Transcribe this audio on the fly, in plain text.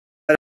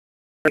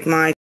break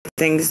my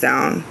things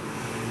down.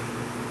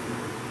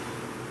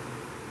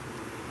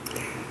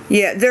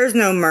 Yeah, there's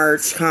no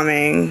merch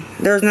coming.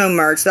 There's no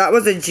merch. That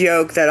was a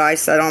joke that I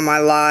said on my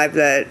live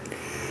that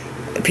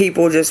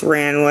people just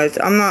ran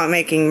with. I'm not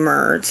making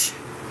merch.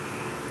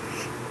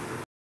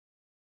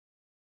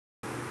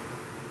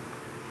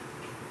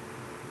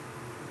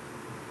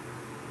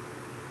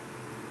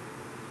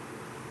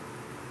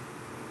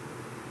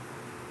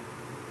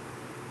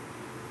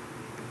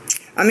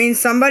 I mean,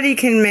 somebody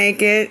can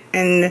make it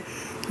and,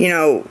 you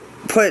know,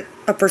 put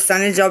a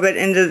percentage of it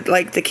into,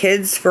 like, the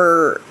kids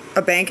for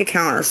a bank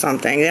account or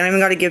something. They don't even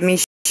got to give me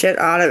shit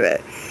out of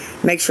it.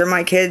 Make sure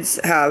my kids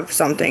have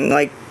something,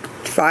 like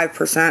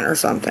 5% or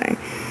something.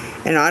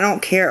 And I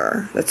don't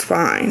care. That's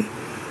fine.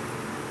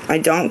 I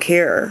don't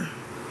care.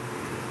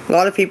 A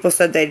lot of people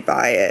said they'd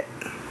buy it.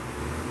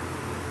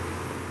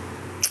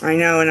 I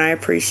know, and I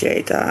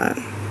appreciate that.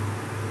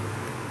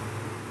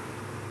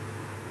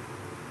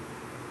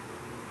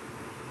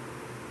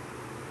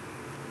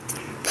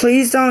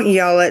 Please don't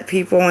yell at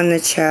people in the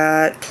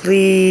chat,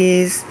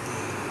 please.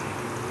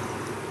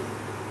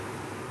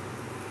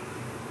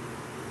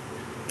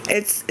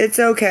 It's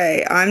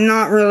okay. I'm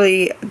not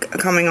really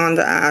coming on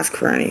to ask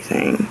for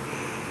anything.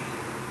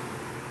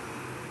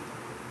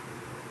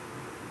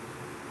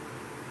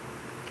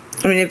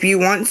 I mean, if you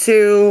want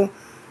to,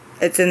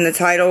 it's in the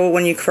title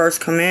when you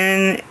first come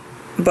in,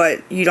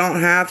 but you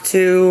don't have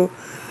to.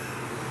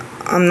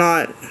 I'm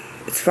not,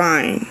 it's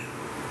fine.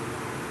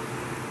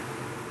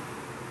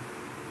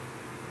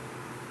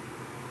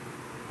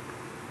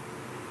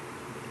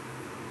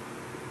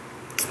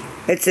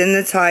 It's in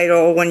the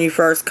title when you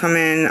first come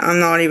in. I'm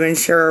not even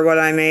sure what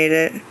I made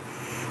it.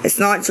 It's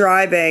not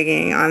dry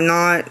bagging.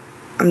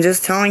 I'm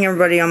just telling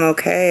everybody I'm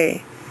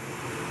okay.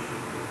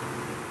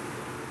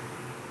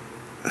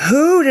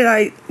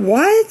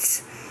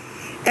 What?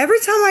 Every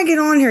time I get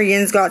on here,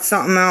 Yin's got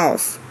something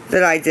else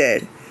that I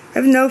did. I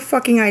have no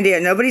fucking idea.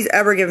 Nobody's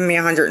ever given me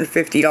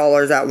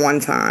 $150 at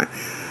one time.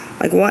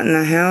 Like, what in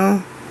the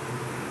hell?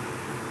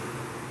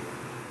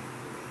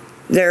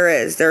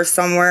 There's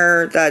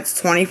somewhere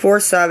that's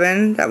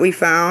 24/7 that we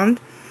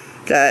found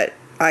that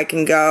I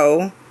can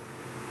go.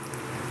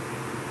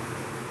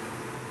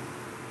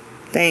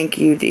 Thank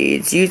you,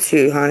 Deeds. You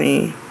too,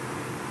 honey.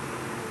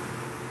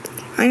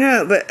 I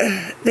know, but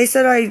they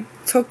said I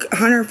took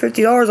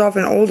 $150 off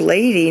an old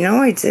lady.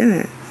 No, I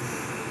didn't.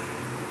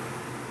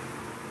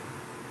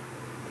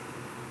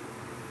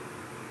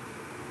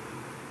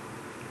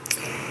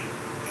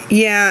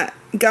 Yeah,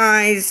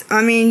 guys,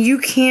 I mean, you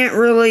can't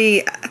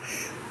really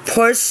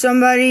push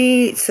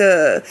somebody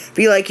to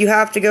be like, you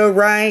have to go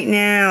right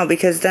now,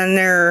 because then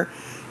they're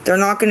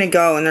not going to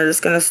go, and they're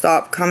just going to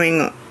stop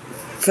coming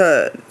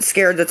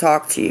scared to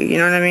talk to you. You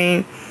know what I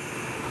mean?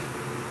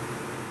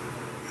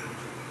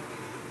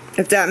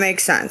 If that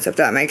makes sense.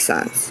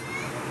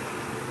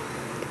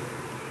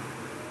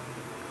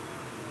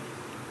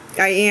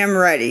 I am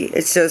ready.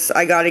 It's just,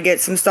 I got to get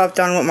some stuff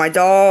done with my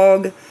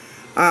dog.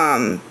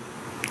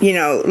 You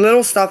know,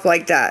 little stuff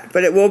like that.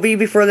 But it will be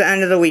before the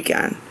end of the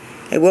weekend.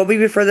 It will be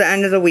before the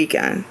end of the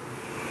weekend.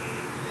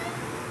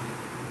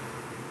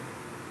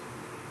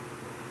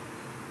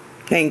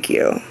 Thank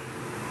you.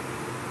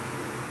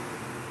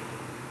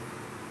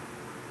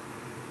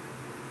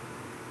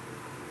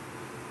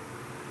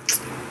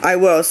 I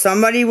will.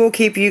 Somebody will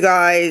keep you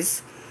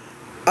guys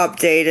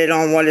updated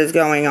on what is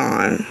going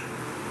on.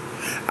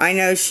 I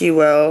know she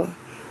will.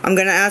 I'm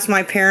going to ask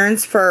my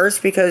parents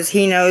first, because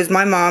he knows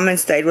my mom and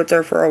stayed with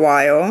her for a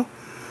while.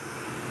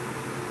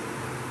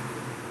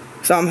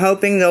 So I'm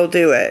hoping they'll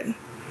do it.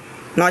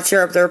 Not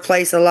sure if their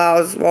place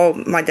allows, well,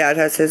 my dad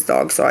has his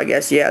dog, so I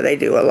guess, yeah, they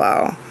do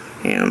allow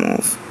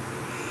animals.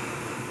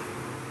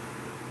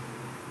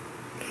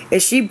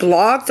 Is she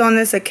blocked on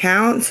this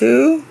account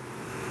too?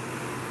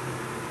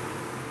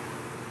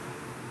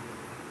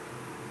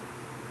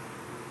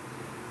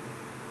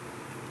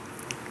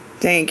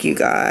 Thank you,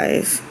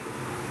 guys.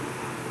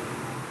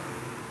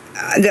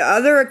 The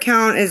other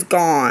account is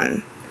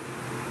gone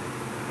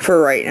for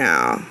right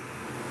now.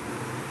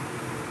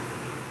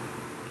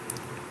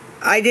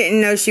 I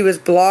didn't know she was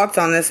blocked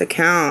on this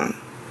account.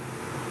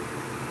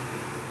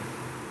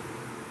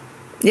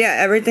 Yeah,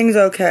 everything's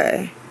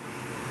okay.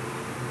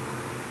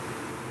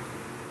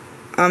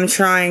 I'm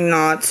trying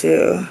not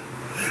to.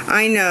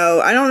 I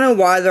know. I don't know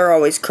why they're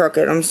always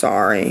crooked. I'm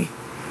sorry.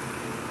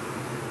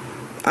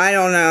 I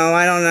don't know.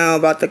 I don't know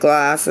about the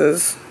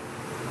glasses.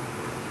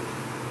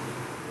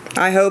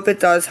 I hope it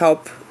does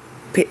help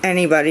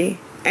anybody.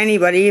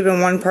 Anybody,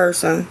 even one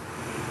person.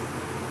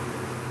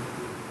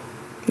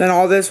 Then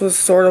all this was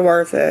sort of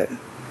worth it.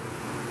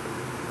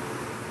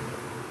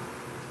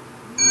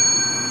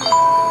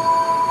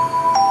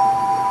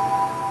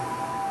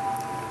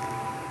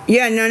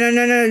 Yeah,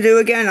 no, do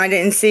again. I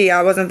didn't see.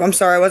 I'm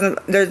sorry,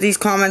 these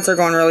comments are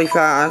going really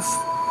fast.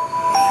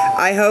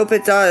 I hope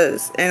it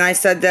does. And I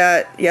said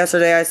that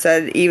yesterday. I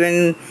said,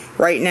 even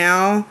right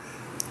now,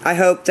 I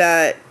hope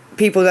that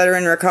people that are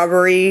in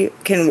recovery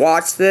can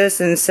watch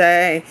this and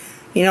say,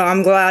 you know,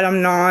 I'm glad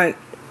I'm not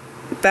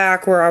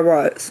back where I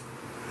was.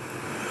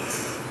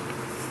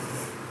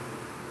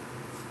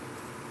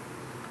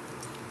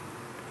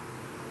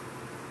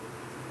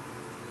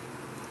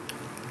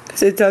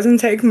 It doesn't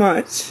take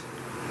much.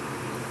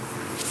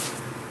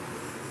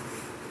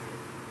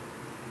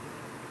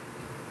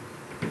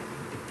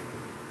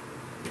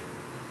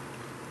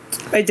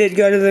 I did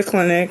go to the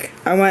clinic.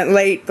 I went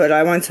late, but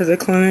I went to the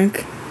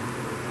clinic.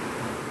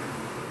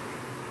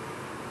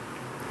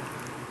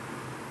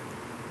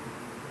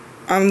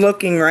 I'm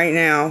looking right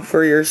now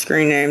for your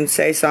screen name.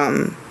 Say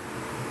something.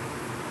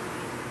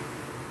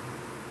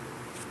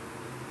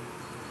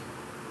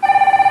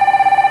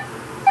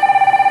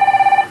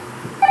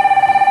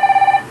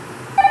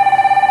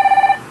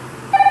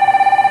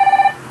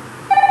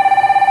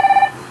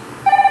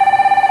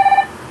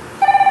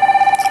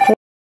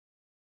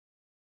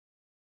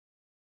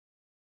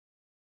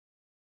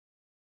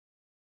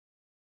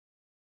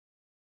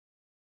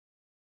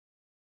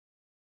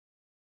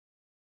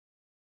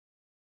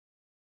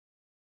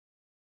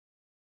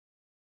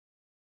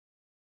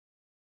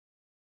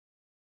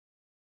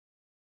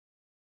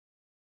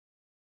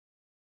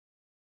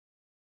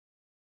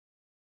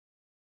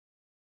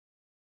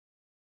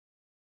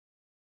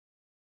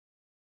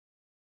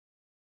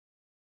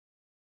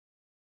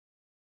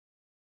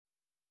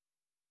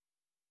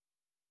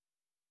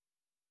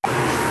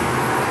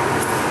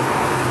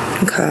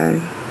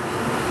 Okay.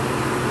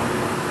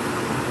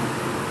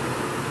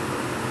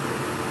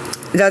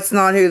 That's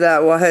not who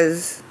that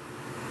was.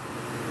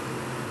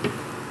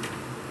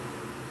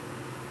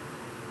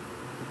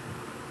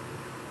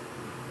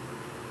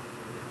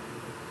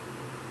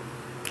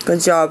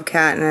 Good job,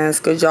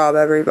 Katniss. Good job,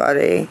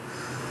 everybody.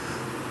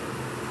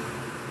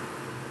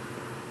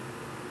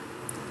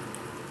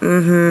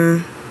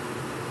 I'm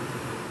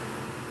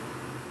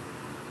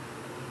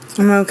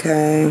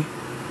okay.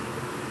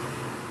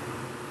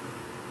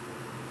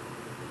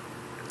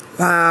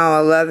 Wow,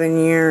 11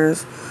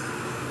 years.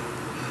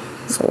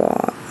 That's a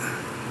lot.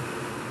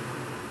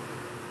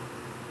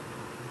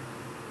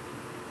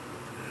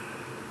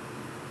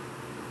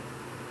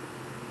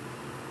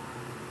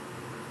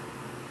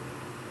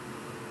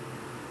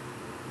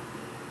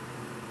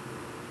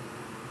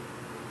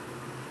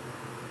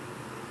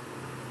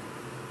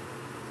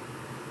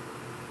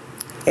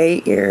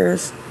 Eight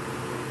years.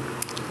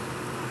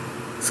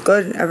 It's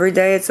good. Every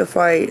day it's a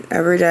fight.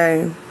 Every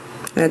day.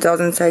 And it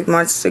doesn't take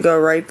much to go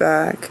right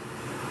back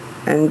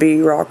and be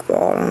rock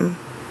bottom.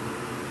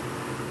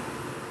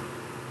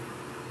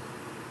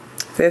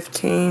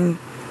 15.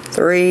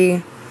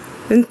 3.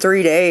 In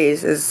 3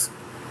 days is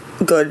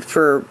good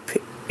for,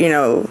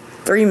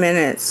 3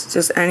 minutes.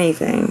 Just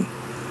anything.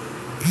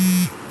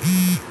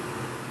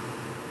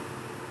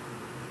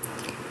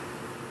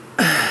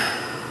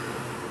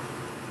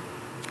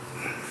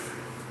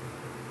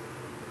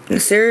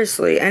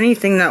 Seriously,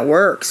 anything that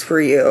works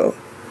for you.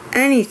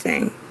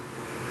 Anything.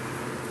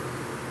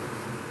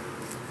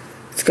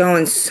 It's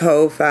going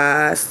so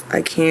fast.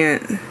 I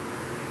can't.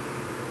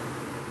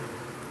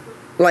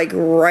 Like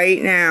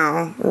right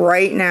now.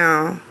 Right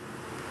now.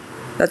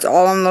 That's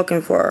all I'm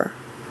looking for.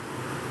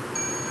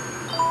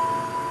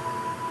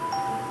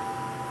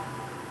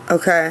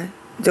 Okay.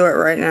 Do it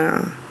right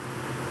now.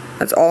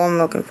 That's all I'm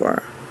looking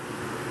for.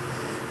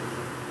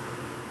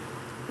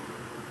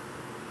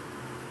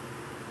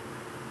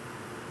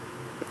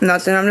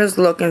 Nothing, I'm just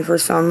looking for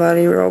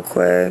somebody real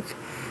quick.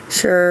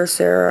 Sure,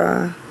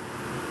 Sarah.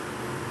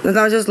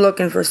 I'm just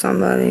looking for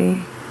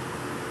somebody.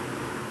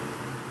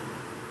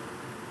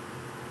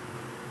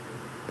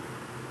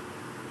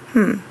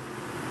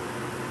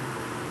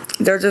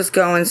 They're just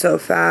going so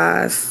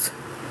fast.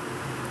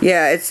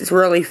 Yeah, it's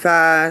really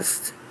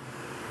fast.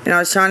 And I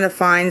was trying to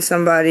find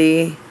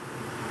somebody.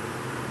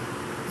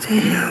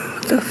 Damn,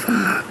 what the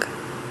fuck?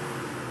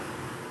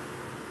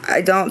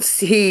 I don't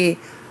see.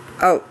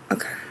 Oh,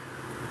 okay.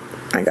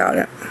 I got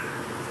it.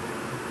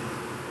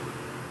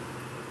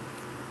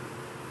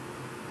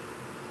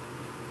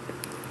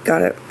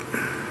 Got it.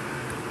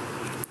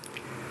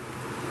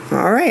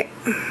 Alright.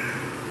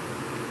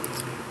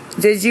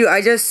 Did you?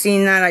 I just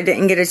seen that. I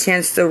didn't get a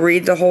chance to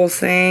read the whole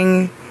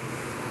thing.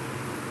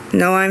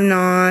 No, I'm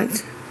not.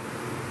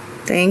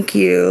 Thank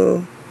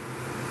you.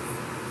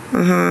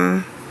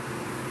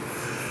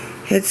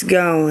 It's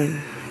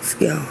going. It's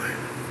going.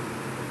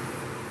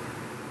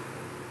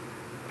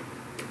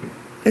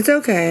 It's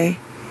okay.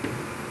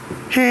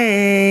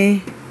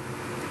 Hey.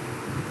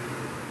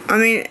 I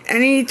mean,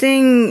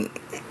 anything.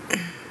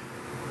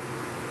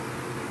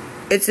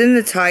 It's in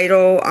the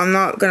title. I'm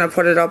not going to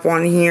put it up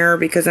on here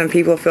because then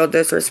people feel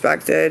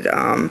disrespected.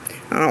 I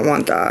don't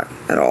want that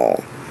at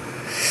all.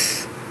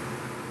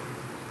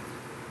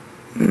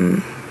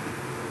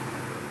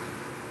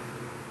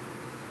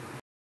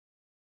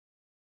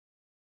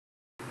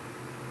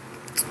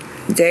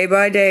 Day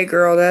by day,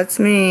 girl. That's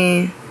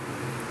me.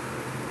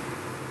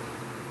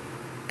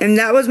 And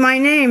that was my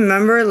name,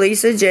 remember?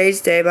 Lisa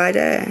J's Day by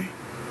Day.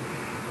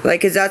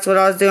 Like, 'cause that's what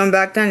I was doing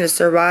back then, just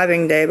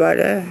surviving day by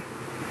day.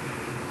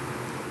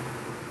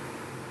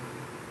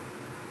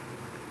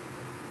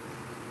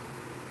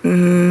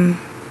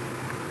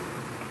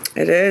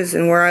 It is,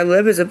 and where I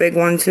live is a big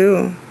one,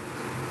 too.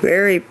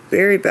 Very,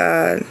 very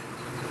bad.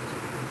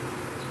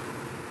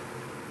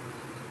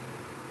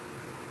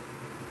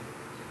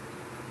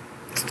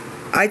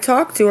 I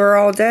talk to her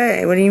all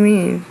day. What do you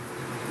mean?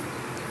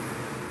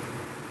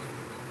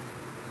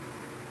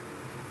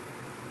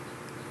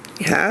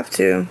 You have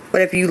to.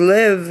 But if you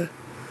live...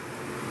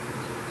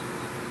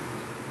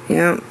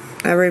 Yeah,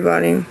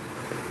 everybody.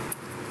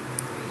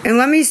 And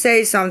let me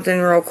say something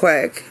real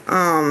quick.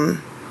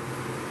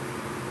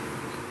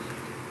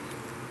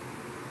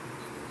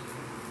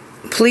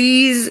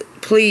 Please,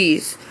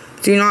 please,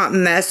 do not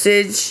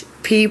message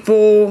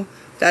people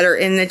that are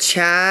in the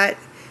chat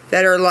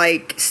that are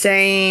like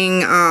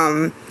saying,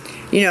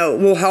 you know,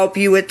 we'll help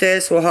you with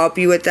this, we'll help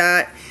you with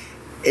that.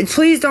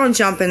 Please don't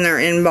jump in their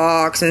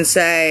inbox and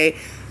say,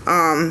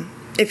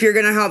 if you're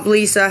gonna help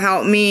Lisa,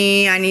 help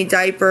me, I need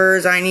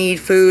diapers, I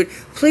need food.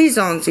 Please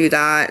don't do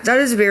that. That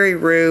is very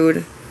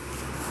rude.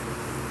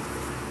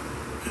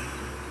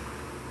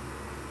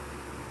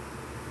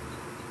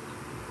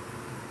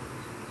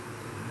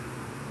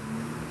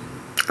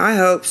 I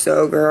hope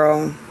so,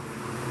 girl.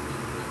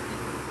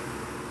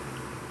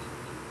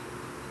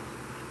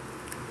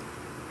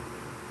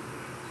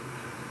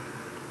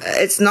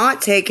 It's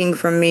not taking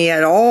from me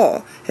at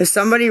all. If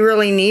somebody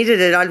really needed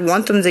it, I'd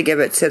want them to give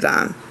it to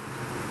them.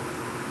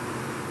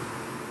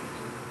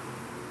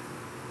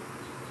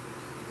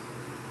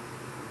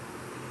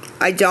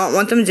 I don't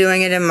want them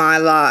doing it in my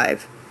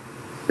live.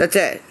 That's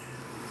it.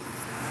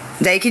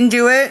 They can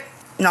do it,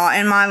 not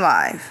in my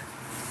live.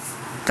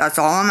 That's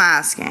all I'm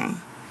asking.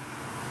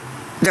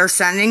 They're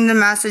sending the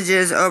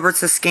messages over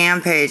to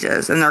scam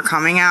pages and they're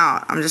coming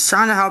out. I'm just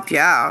trying to help you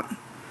out.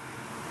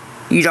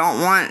 You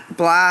don't want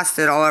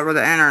blasted all over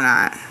the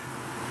internet.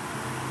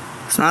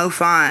 It's no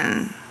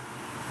fun.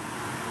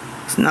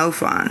 It's no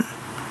fun.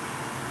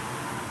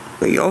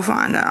 But you'll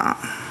find out.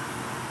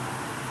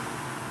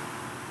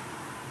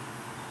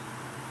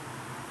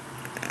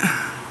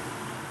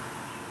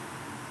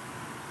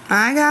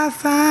 I got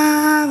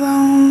 5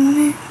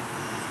 on it.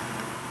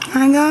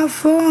 I got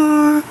 4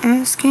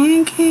 and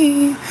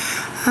skanky.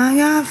 I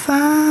got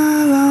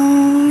 5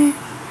 on it.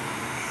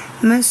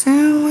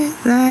 Messing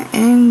with that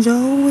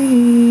angel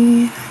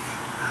weed.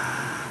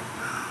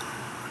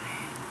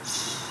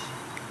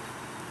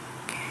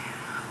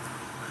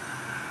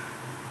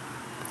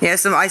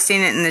 Yes, I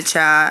seen it in the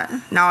chat.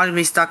 Now it'll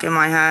be stuck in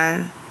my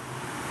head.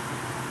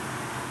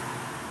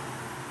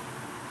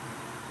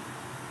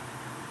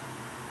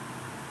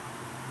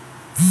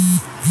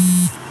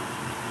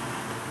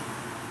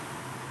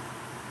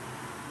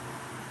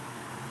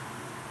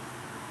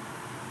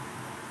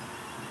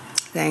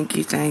 Thank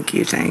you, thank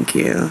you, thank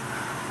you.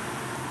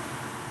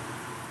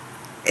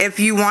 If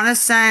you want to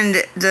send,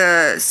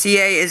 the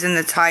CA is in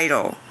the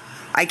title.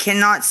 I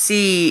cannot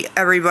see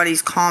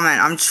everybody's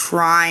comment. I'm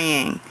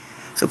trying.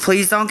 So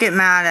please don't get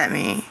mad at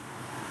me.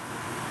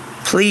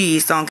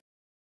 Please don't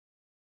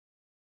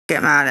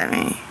get mad at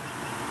me.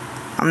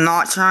 I'm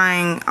not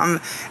trying.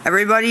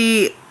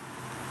 Everybody...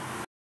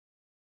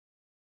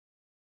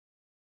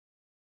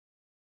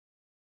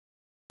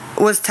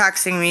 was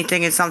texting me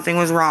thinking something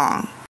was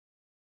wrong.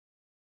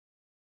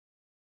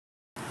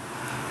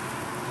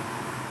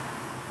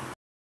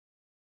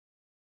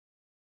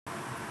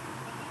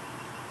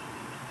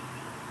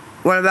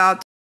 What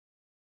about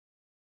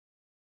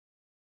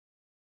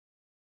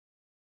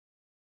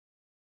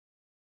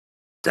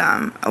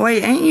them? Oh,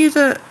 wait, ain't you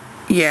the...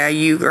 Yeah,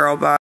 you girl,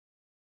 bye.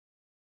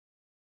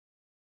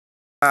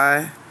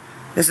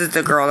 This is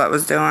the girl that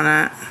was doing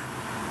it.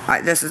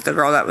 This is the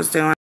girl that was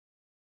doing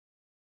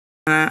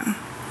it.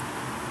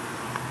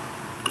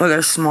 Well,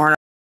 they're smart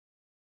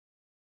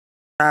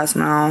ass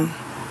now.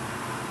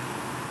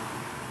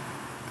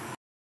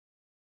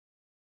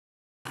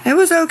 It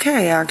was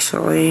okay,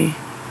 actually.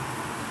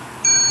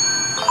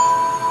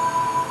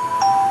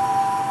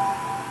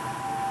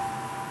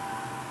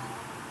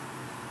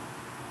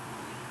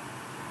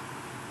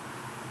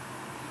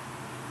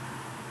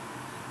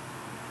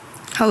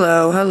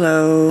 Hello,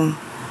 hello.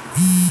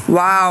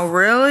 Wow,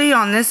 really?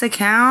 On this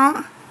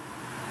account?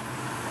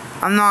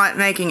 I'm not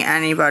making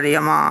anybody a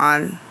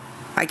mod.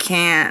 I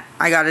can't.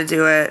 I gotta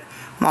do it.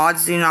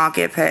 Mods do not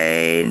get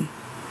paid.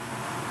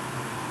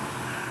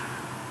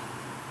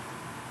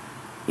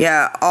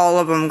 Yeah, all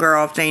of them,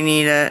 girl, if they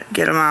need it.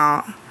 Get them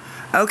out.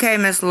 Okay,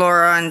 Miss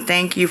Laura, and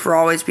thank you for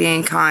always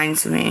being kind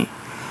to me.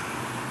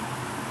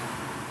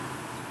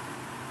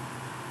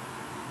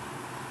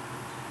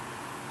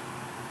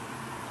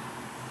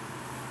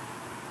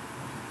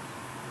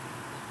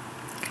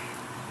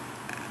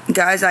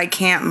 Guys, I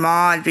can't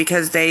mod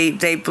because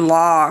they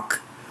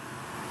block.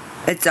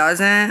 It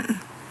doesn't?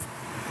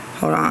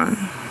 Hold on.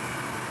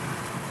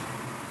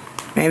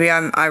 Maybe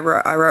I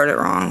wrote it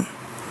wrong.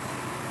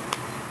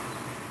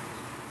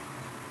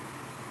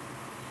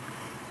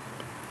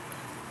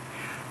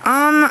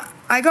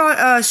 I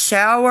got a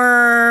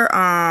shower.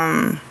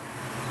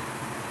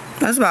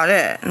 That's about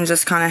it. I'm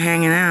just kind of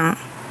hanging out.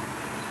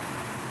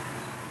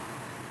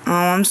 Oh,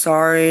 I'm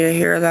sorry to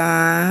hear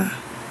that.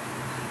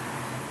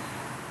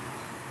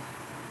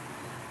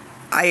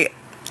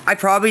 I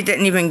probably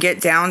didn't even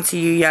get down to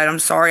you yet. I'm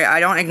sorry. I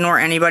don't ignore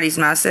anybody's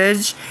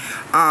message.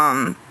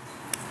 I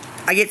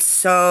get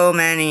so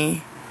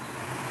many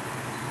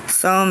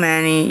So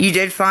many. You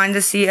did find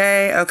the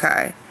CA?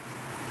 Okay.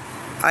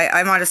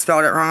 I might have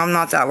spelled it wrong. I'm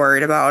not that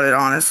worried about it,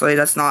 honestly.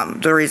 That's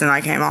not the reason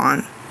I came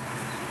on.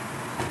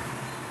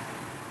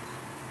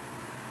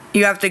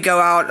 You have to go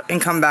out and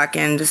come back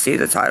in to see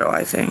the title,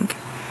 I think.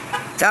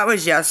 That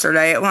was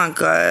yesterday. It went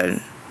good.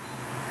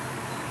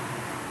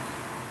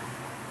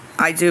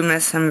 I do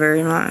miss him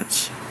very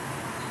much.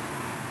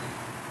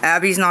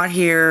 Abby's not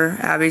here.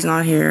 Abby's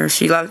not here.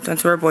 She left to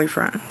her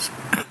boyfriend's.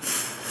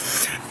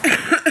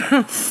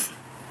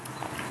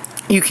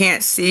 You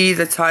can't see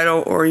the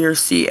title or your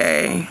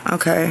CA.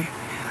 Okay.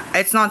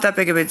 It's not that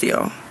big of a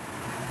deal.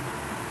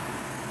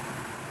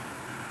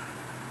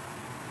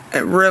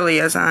 It really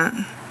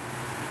isn't.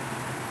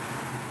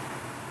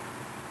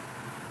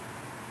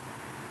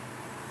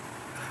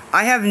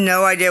 I have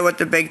no idea what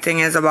the big thing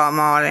is about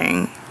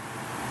modding.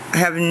 I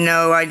have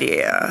no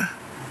idea.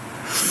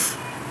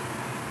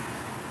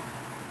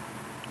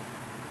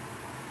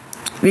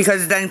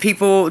 Because then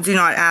people do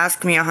not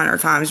ask me 100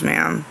 times,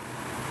 ma'am.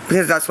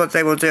 Because that's what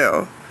they will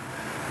do.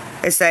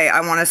 They say,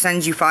 I want to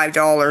send you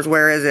 $5.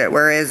 Where is it?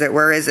 Where is it?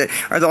 Where is it?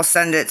 Or they'll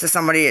send it to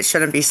somebody it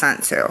shouldn't be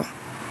sent to.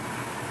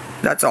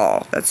 That's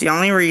all. That's the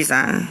only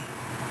reason.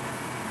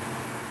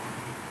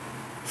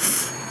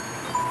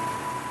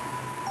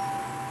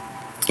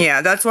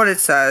 Yeah, that's what it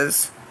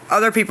says.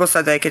 Other people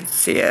said they could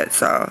see it,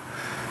 so.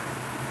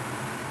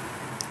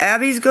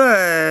 Abby's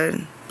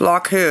good.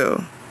 Block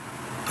who?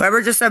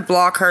 Whoever just said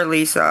block her,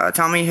 Lisa.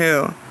 Tell me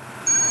who.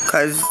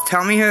 Because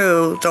tell me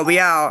who. They'll be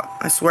out.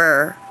 I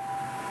swear.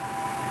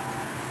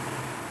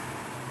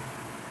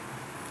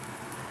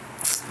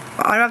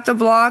 I don't have to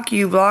block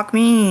you. Block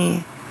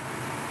me.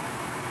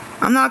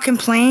 I'm not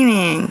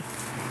complaining.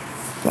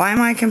 Why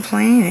am I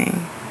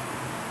complaining?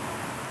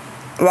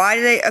 Why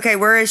do they... Okay,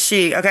 where is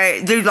she?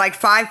 Okay, dude, like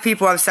 5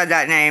 people have said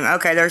that name.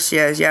 Okay, there she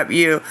is. Yep,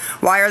 you.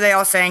 Why are they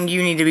all saying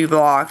you need to be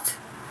blocked?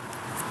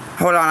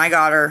 Hold on, I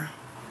got her.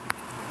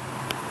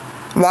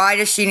 Why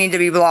does she need to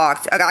be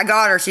blocked? I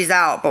got her, she's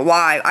out, but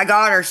why? I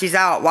got her, she's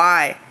out,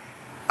 why?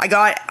 I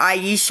got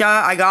Aisha,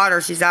 I got her,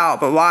 she's out,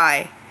 but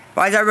why?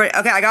 Why is everybody...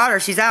 Okay, I got her,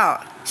 she's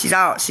out. She's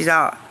out, she's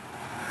out.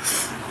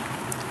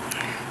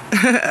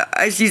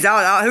 She's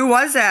out. Who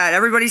was that?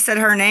 Everybody said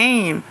her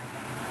name.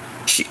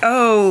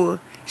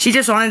 She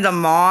just wanted the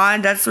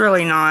mod? That's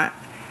really not...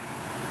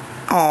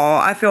 Oh,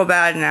 I feel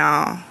bad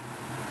now.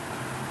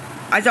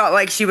 I thought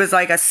like she was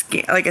like a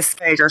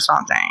stage or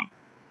something.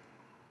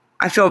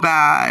 I feel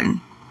bad.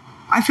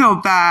 I feel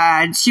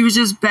bad. She was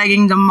just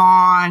begging the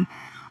mod.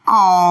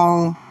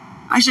 Oh,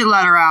 I should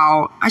let her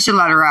out. I should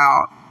let her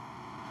out.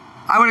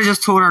 I would have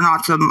just told her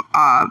not to,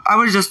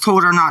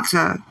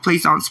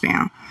 please don't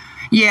spam.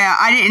 Yeah,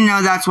 I didn't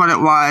know that's what it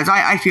was.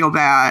 I feel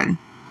bad.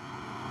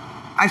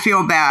 I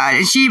feel bad.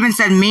 And she even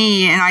said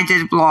me, and I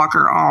did block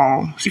her.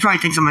 Oh, she probably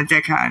thinks I'm a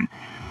dickhead.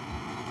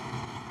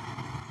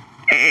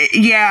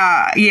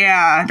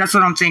 Yeah, that's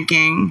what I'm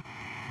thinking.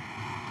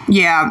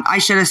 Yeah, I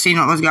should have seen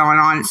what was going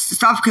on.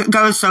 Stuff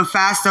goes so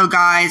fast, though,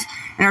 guys.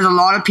 And there's a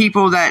lot of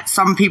people that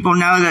some people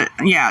know that,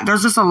 yeah,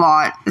 there's just a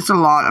lot. It's a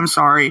lot. I'm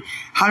sorry.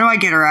 How do I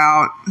get her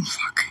out?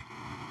 Fuck.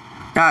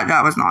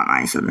 That was not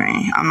nice of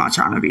me. I'm not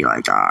trying to be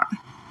like that.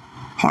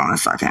 Hold on a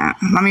second.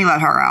 Let me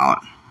let her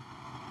out.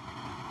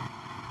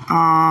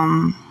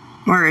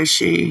 Where is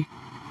she?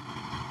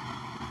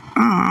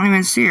 Oh, I don't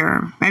even see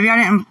her. Maybe I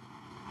didn't...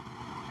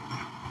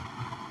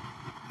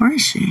 Where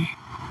is she?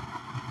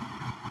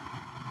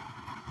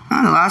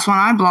 Oh, the last one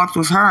I blocked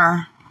was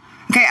her.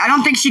 Okay, I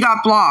don't think she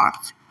got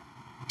blocked.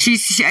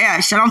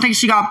 I don't think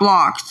she got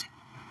blocked.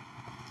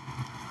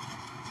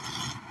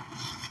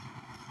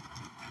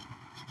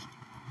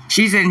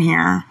 She's in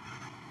here.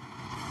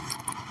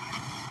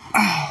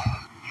 Oh,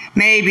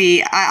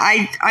 maybe.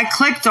 I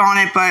clicked on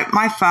it, but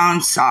my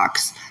phone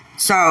sucks.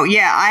 So,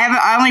 yeah,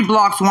 I only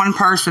blocked one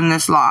person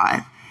this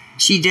live.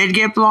 She did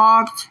get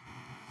blocked.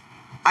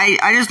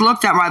 I just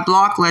looked at my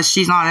block list.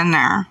 She's not in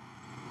there.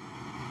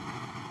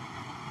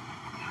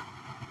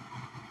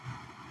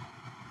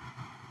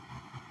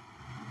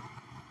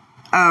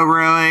 Oh,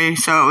 really?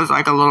 So it was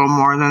like a little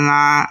more than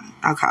that?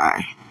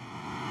 Okay.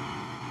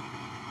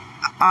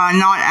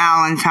 Not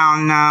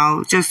Allentown,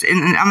 no.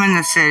 I'm in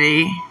the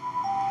city.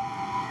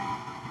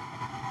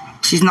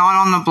 She's not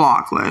on the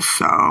block list,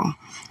 so...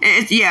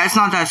 Yeah, it's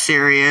not that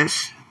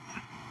serious.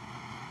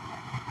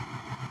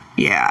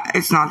 Yeah,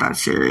 it's not that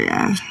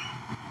serious.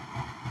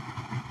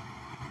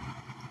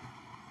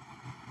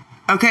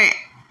 Okay,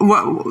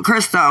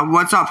 Krista,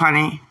 what's up,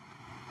 honey?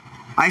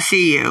 I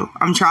see you.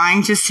 I'm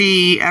trying to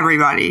see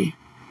everybody.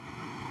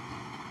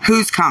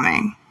 Who's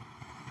coming?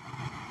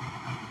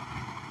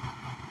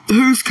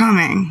 Who's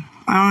coming?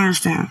 I don't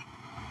understand.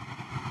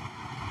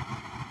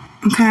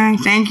 Okay,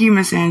 thank you,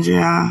 Miss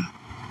Andrea.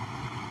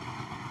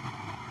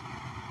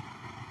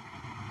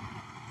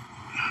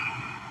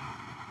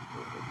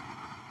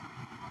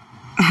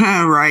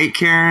 Right,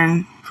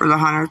 Karen, for the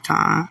 100th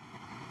time.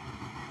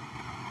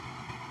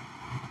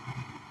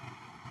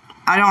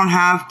 I don't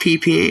have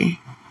PP.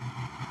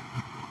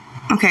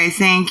 Okay,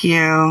 thank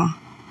you.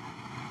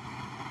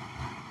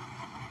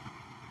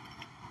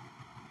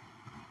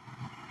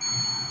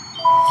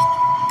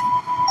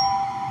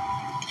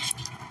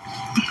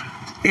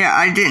 Yeah,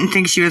 I didn't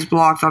think she was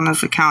blocked on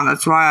this account.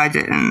 That's why I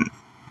didn't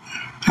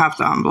have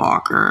to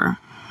unblock her.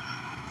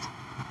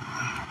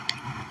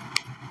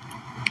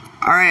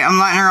 Alright, I'm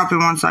letting her up in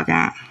 1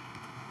 second.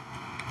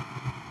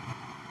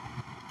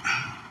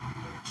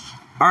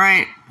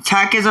 Alright,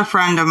 Teck is a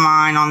friend of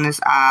mine on this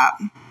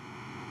app.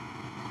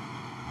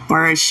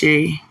 Where is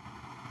she?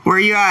 Where are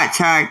you at,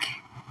 Teck?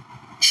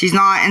 She's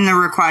not in the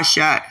request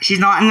yet. She's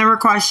not in the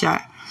request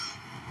yet.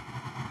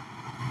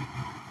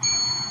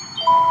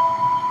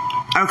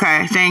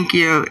 Okay, thank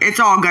you. It's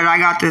all good. I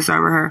got this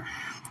over her.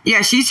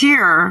 Yeah, she's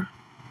here,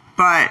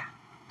 but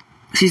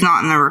she's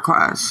not in the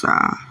request, so.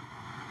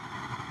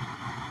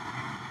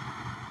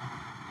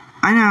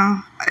 I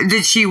know.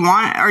 Did she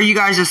want, are you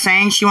guys just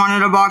saying she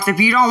wanted a box? If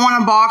you don't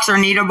want a box or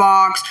need a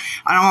box,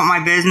 I don't want my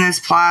business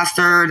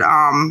plastered.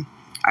 I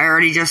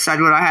already just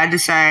said what I had to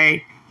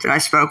say. That I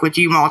spoke with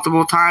you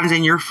multiple times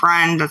and your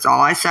friend. That's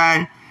all I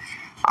said.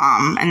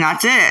 And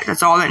that's it.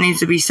 That's all that needs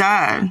to be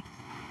said.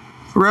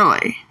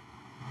 Really.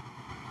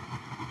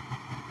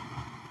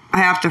 I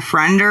have to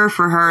friend her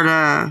for her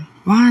to,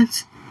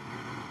 what?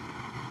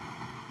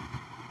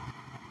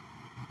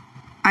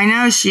 I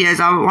know she is.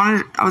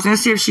 I was going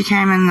to see if she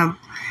came in the...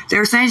 They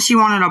were saying she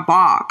wanted a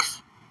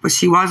box, but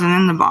she wasn't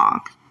in the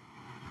box.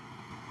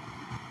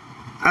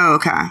 Oh,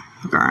 okay.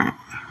 Alright.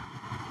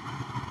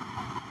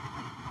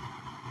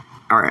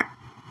 Alright.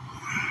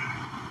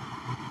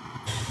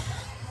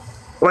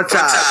 What's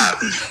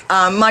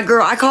up? My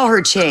girl, I call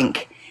her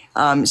Chink.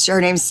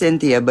 Her name's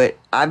Cynthia, but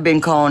I've been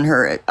calling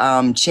her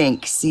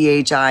Chink,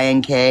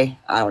 C-H-I-N-K.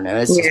 I don't know.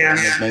 It's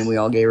just the name we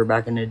all gave her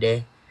back in the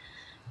day.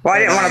 Well, I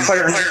didn't want to put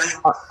her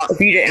if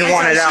you didn't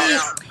want it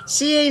out.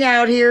 She ain't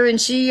out here, and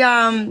she's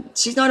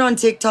not on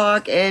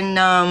TikTok,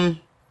 and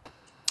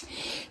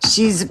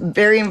she's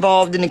very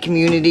involved in the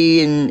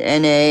community and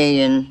NA,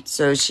 and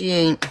so she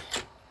ain't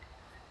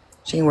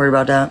worried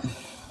about that.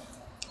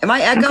 Am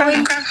I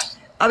echoing? Okay.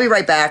 I'll be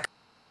right back.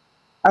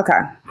 Okay.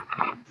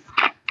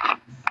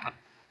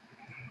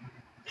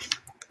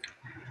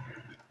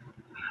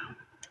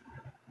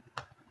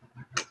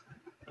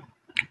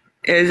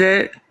 Is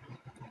it?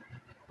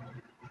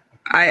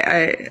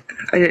 I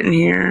didn't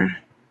hear.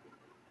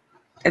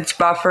 It's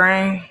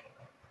buffering.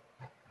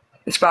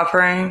 It's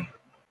buffering.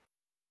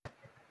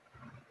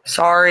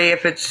 Sorry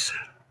if it's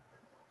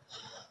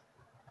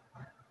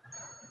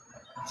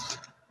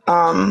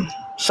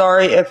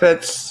sorry if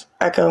it's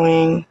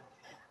echoing.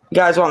 You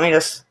guys want me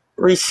to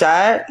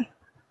reset?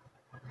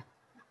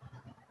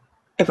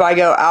 If I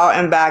go out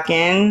and back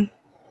in?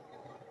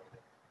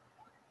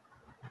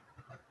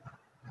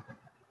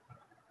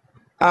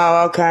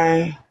 Oh,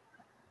 okay.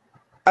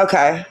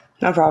 Okay,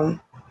 no problem.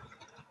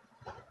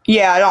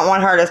 Yeah, I don't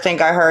want her to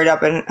think I hurried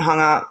up and hung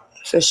up.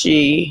 So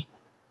she...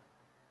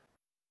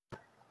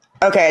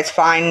 Okay, it's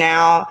fine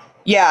now.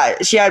 Yeah,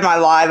 she had my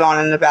live on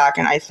in the back,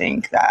 and I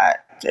think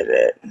that did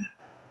it.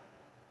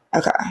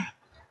 Okay.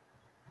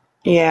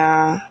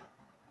 Yeah.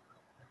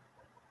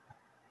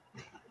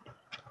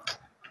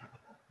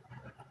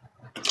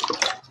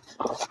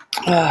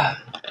 I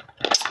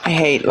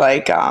hate,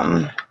 like,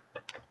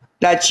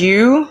 that's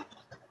you?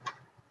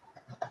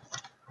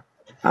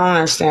 I don't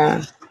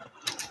understand.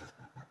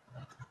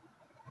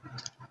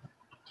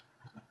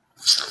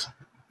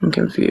 I'm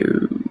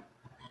confused.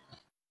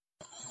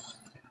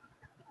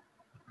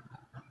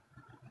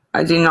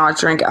 I do not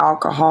drink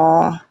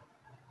alcohol.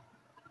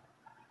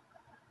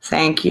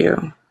 Thank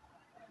you.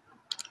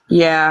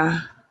 Yeah.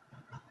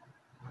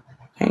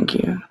 Thank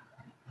you.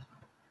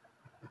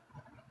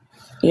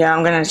 Yeah,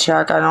 I'm gonna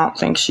check. I don't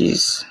think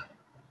she's...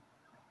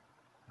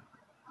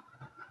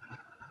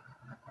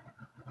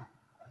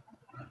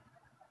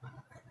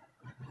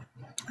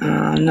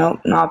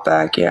 Nope, not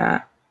back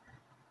yet.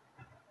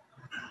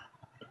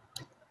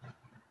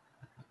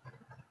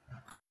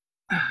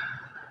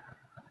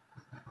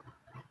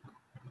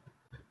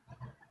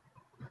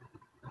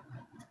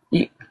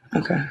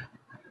 Okay.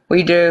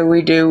 We do.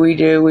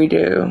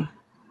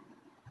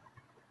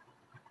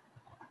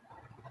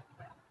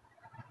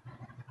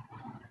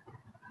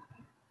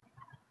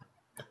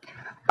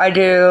 I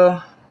do.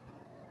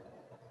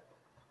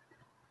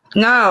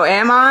 No,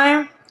 am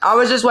I? I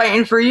was just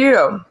waiting for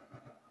you.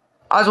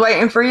 I was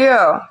waiting for you.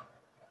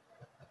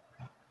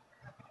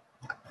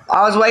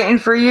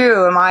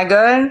 Am I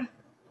good?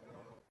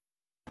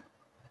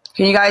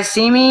 Can you guys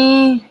see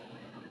me?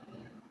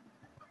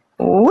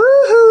 Woohoo!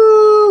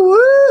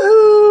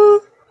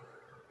 Woohoo!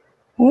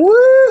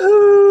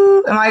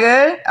 Woohoo! Am I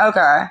good?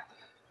 Okay.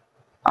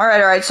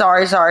 Alright.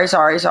 Sorry.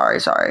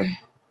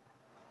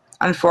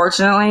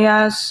 Unfortunately,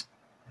 yes.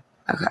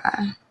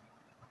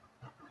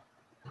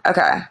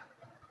 Okay.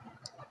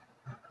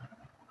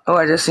 Oh,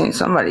 I just seen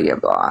somebody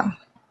get blocked.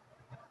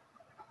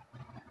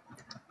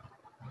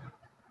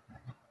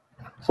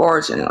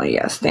 Fortunately,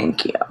 yes.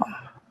 Thank you.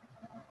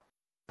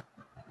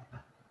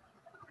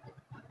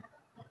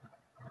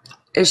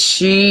 Is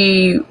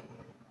she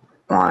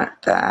want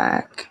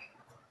back?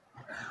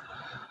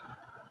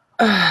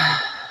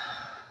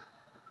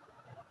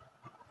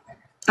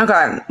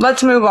 Okay,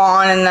 let's move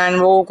on and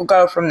then we'll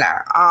go from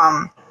there.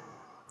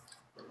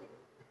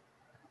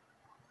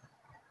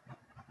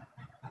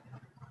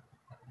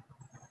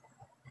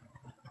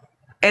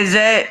 Is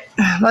it?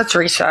 Let's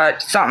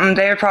reset. Something,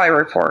 they're probably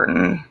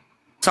reporting.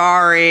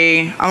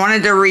 Sorry. I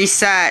wanted to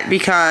reset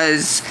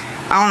because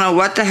I don't know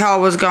what the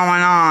hell was going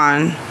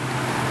on.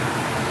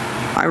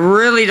 I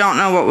really don't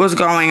know what was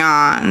going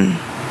on.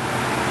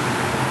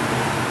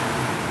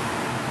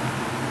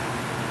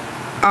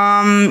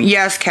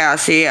 Yes,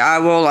 Cassie, I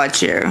will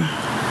let you.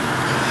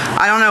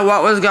 I don't know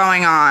what was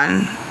going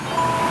on.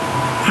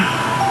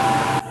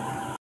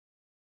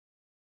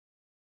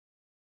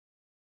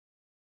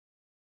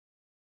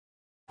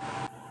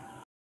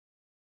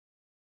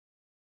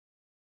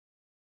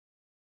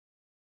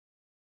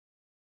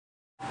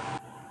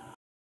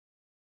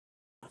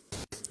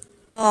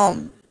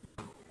 Um,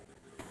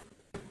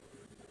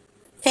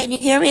 can you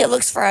hear me? It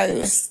looks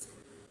froze.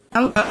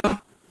 Hello?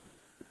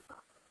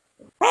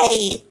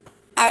 Hey,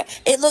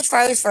 it looks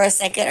froze for a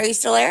second. Are you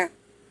still there?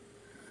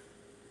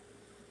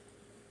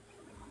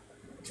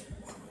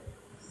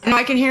 No,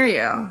 I can hear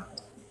you.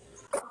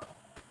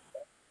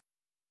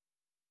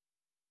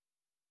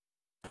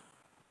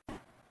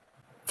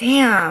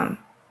 Damn.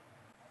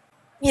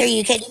 Hear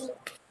you.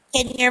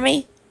 Can you hear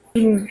me?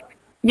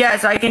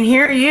 Yes, I can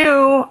hear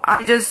you.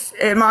 I just,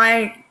 am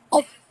I?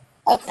 Oh,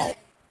 okay.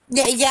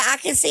 Yeah, I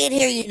can see and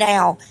hear you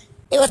now.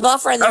 It was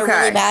buffering there really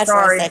Okay, bad for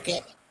a sorry.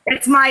 second.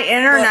 It's my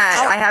internet.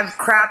 But I have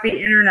crappy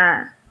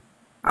internet.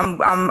 I'm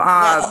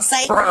well,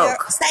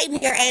 broke. same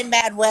here, and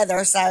bad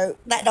weather, so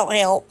that don't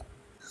help.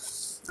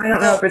 I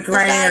don't know if But it's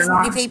raining or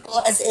not.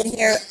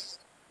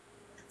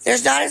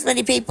 There's not as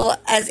many people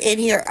as in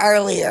here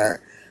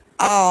earlier.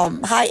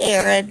 Hi,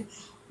 Aaron.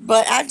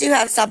 But I do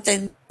have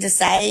something to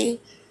say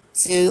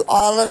to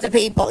all of the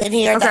people in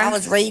here that I Okay.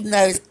 was reading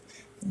those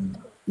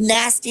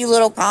nasty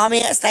little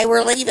comments they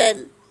were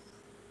leaving.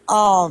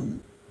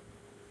 Um,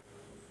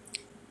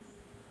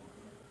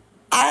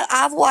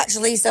 I've watched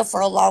Lisa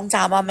for a long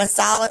time. I'm a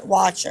silent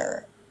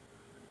watcher.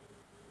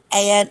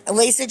 And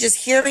Lisa, just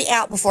hear me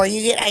out before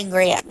you get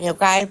angry at me,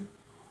 okay?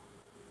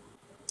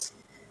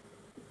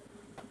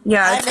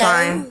 Yeah, I it's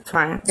fine. know It's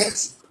fine.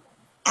 that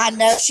I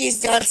know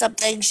she's done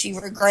something she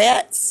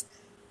regrets.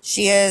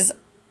 She has,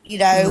 you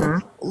know,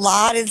 Mm-hmm.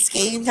 lied and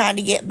schemed trying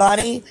to get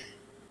money,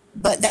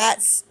 but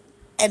that's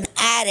an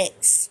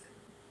addict's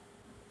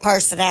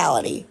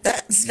personality.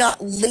 That's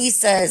not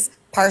Lisa's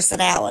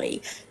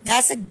personality.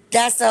 That's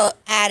a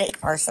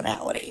addict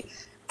personality.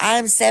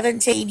 I'm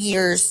 17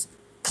 years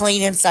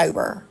clean and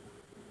sober.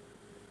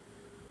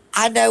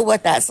 I know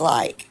what that's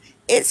like.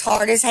 It's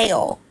hard as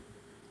hell.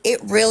 It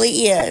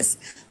really is.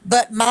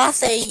 But my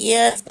thing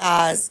is,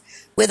 guys,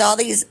 with all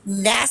these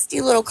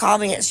nasty little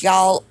comments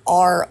y'all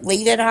are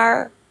leaving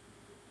her,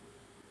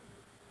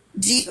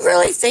 do you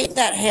really think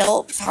that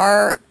helps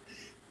her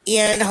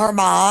in her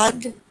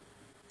mind?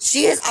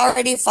 She is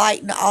already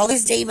fighting all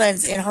these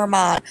demons in her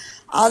mind,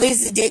 all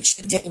these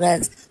addiction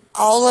demons,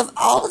 all of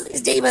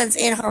these demons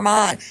in her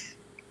mind.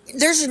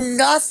 There's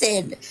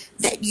nothing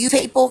that you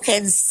people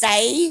can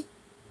say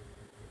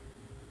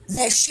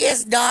that she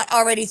has not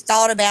already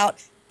thought about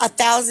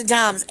 1,000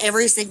 times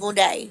every single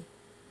day.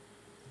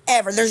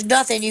 Ever. There's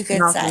nothing you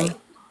can say. Nothing.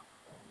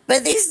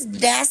 But these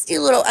nasty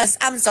little,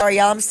 I'm sorry,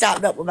 y'all, I'm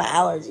stopping up with my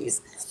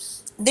allergies.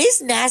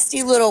 These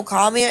nasty little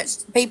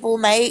comments people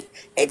make,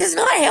 it does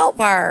not help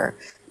her.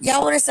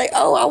 Y'all want to say,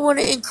 oh, I want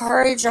to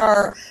encourage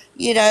her,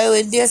 you know,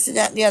 and this and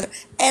that and the other.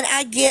 And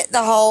I get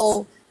the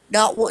whole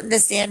not wanting to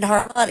send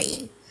her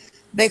money.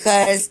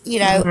 Because, you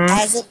know, Mm-hmm.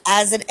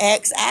 as an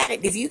ex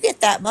addict, if you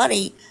get that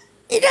money,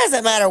 it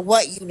doesn't matter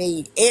what you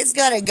need. It's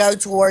going to go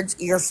towards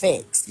your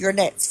fix, your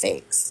next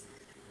fix.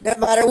 No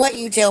matter what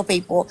you tell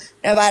people,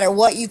 no matter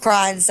what you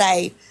cry and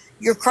say,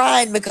 you're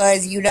crying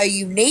because you know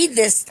you need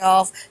this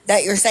stuff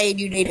that you're saying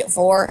you need it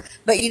for.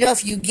 But you know,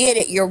 if you get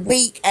it, you're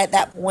weak at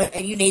that point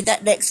and you need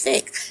that next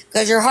fix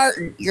because you're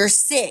hurting, you're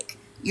sick,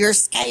 you're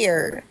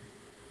scared.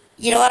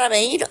 You know what I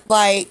mean?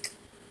 Like,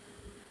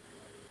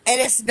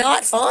 and it's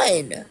not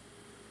fun.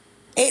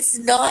 It's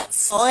not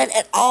fun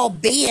at all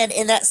being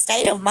in that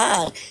state of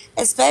mind,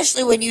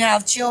 especially when you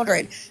have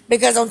children.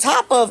 Because on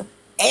top of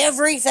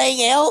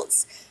everything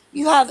else,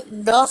 you have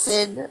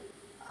nothing.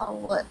 Oh,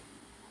 what?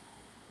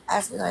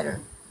 Ask me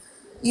later.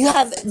 You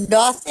have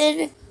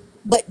nothing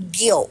but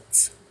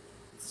guilt.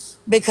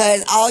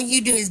 Because all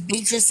you do is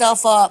beat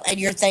yourself up and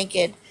you're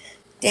thinking,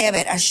 damn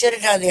it, I should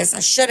have done this. I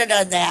should have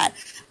done that.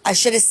 I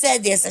should have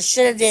said this. I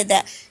should have did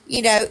that.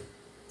 You know,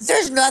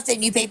 there's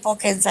nothing you people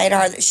can say to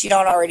her that she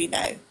don't already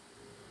know.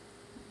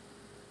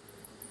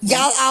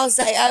 Y'all all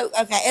say, oh,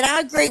 okay. And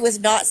I agree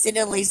with not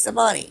sending Lisa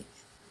money.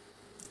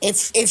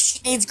 If she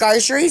needs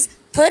groceries,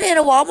 put in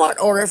a Walmart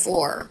order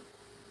for her.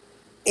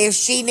 If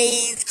she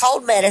needs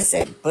cold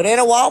medicine, put in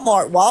a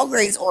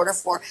Walgreens order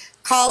for her.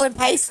 Call and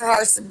pay for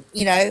her some,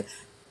 you know,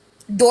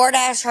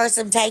 DoorDash her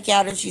some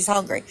takeout if she's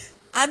hungry.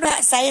 I'm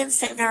not saying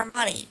send her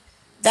money.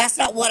 That's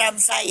not what I'm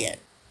saying.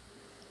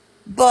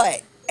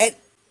 But,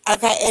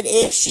 okay, and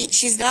if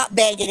she's not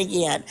begging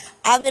again.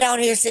 I've been on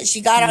here since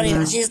she got on here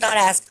and Mm-hmm. she's not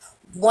asked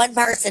one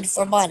person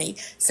for money.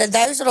 So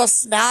those little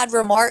snide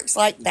remarks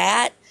like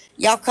that,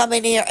 y'all come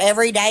in here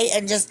every day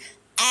and just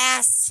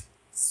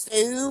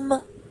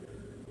assume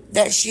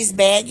that she's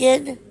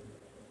begging,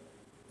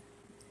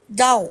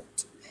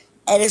 don't.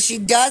 And if she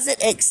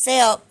doesn't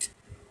accept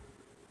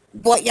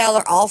what y'all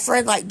are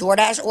offering, like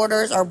DoorDash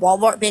orders or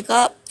Walmart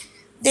pickup,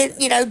 then,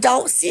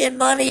 don't send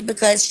money,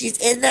 because she's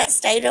in that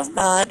state of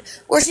mind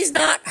where she's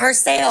not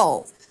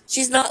herself.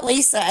 She's not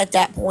Lisa at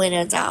that point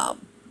in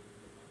time.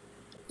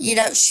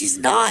 She's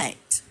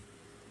not.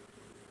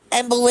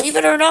 And believe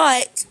it or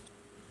not,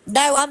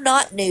 no, I'm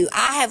not new.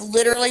 I have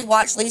literally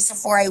watched Lisa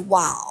for a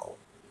while.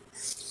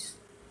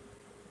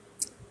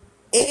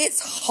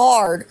 It's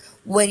hard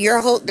when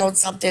you're hooked on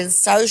something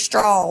so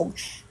strong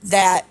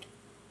that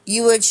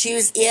you would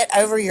choose it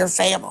over your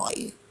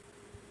family.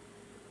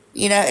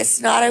 It's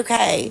not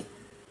okay.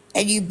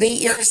 And you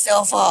beat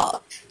yourself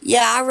up.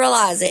 Yeah, I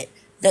realize it,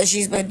 that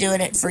she's been doing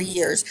it for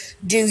years.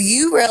 Do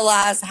you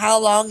realize how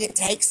long it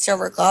takes to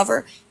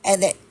recover?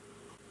 And that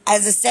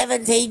as a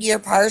 17-year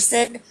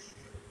person,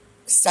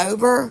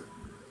 sober,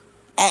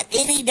 at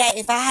any day,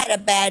 if I had a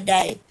bad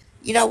day,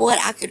 you know what?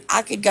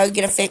 I could go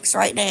get a fix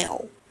right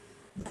now.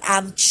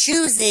 I'm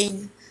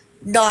choosing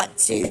not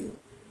to.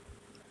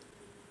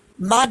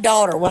 My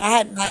daughter, when I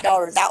had my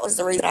daughter, that was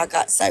the reason I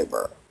got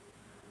sober.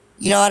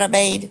 You know what I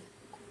mean?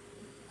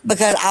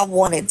 Because I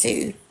wanted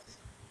to.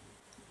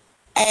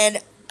 And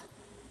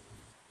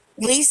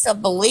Lisa,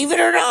 believe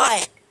it or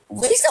not,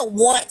 Lisa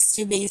wants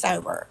to be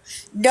sober.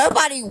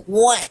 Nobody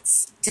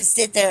wants to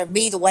sit there and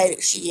be the way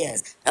that she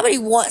is. Nobody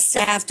wants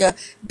to have to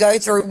go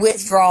through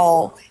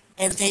withdrawal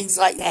and things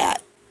like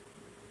that.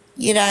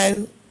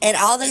 And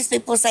all these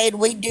people saying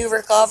we do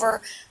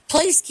recover,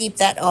 please keep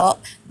that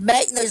up.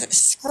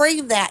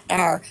 Scream that to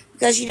her.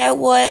 Because you know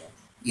what?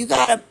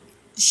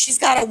 She's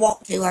got to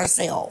walk to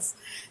herself.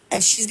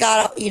 And she's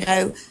got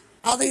to,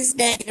 all these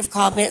negative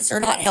comments are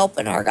not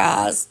helping her,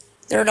 guys.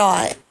 They're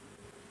not.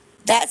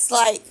 That's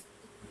like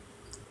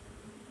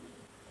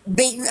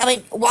beating.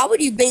 Why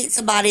would you beat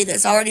somebody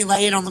that's already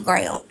laying on the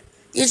ground?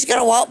 You're just going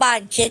to walk by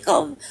and kick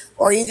them?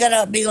 Or are you going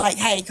to be like,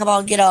 hey, come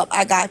on, get up.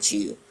 I got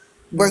you.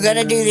 We're going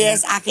to do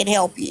this. I can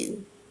help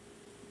you.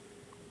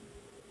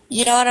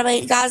 You know what I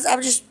mean? Guys,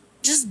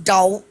 just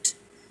don't.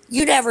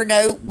 You never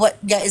know what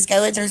is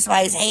going through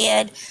somebody's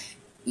head.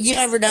 You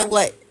never know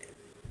what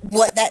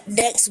that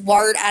next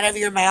word out of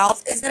your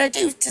mouth is going to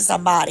do to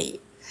somebody.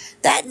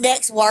 That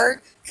next word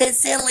could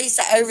send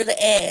Lisa over the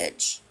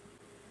edge.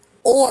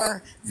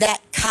 Or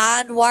that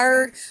kind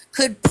word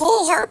could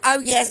pull her, oh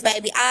yes,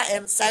 baby, I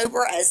am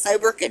sober as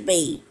sober could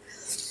be.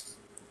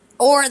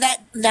 Or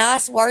that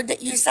nice word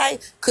that you say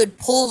could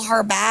pull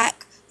her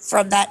back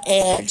from that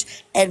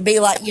edge and be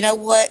like, you know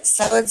what,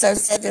 so-and-so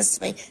said this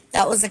to me.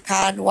 That was a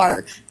kind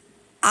word.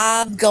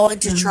 I'm going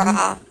to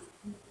try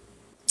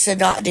to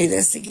not do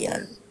this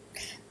again.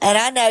 And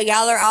I know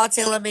y'all are all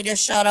telling me to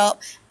shut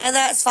up, and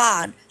that's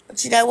fine.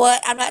 But you know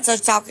what? I'm not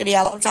just talking to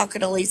y'all. I'm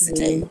talking to Lisa,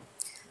 too.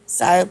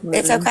 So,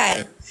 it's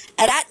okay.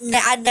 And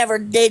I never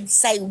did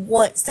say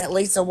once that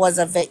Lisa was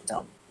a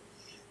victim.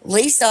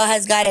 Lisa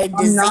has got a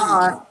disease.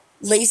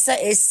 Lisa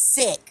is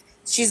sick.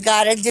 She's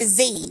got a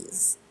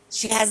disease.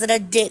 She has an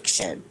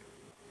addiction.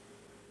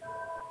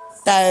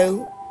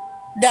 So,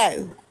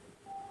 no.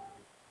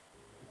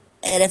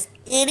 And if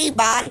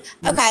anybody...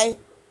 Okay.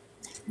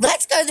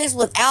 Let's go this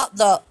without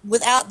the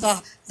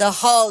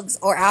hugs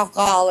or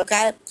alcohol,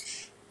 okay?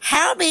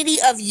 How many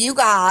of you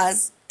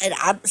guys, and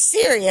I'm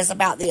serious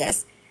about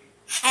this,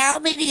 how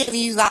many of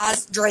you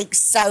guys drink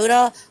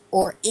soda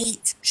or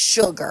eat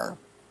sugar?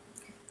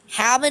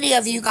 How many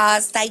of you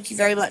guys, thank you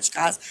very much,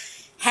 guys,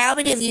 how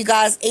many of you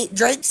guys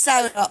drink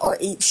soda or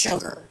eat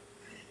sugar?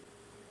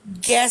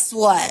 Guess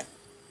what?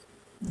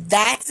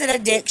 That's an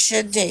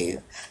addiction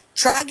too.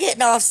 Try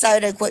getting off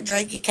soda and quit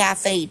drinking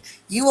caffeine.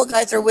 You will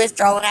go through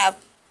withdrawal and have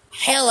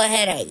hella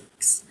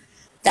headaches.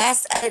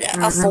 That's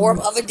a form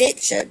of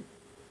addiction.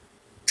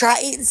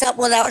 Try eating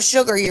something without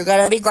sugar. You're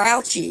going to be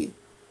grouchy.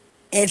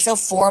 It's a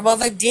form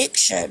of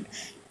addiction.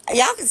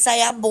 Y'all can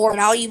say I'm bored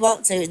all you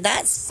want to, and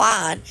that's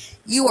fine.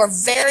 You are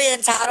very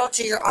entitled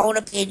to your own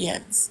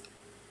opinions.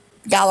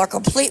 Y'all are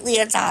completely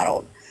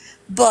entitled.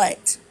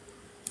 But,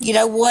 you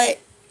know what?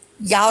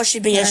 Y'all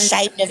should be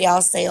ashamed of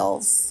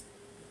yourselves.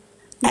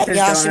 And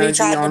y'all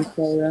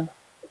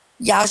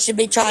should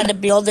be trying to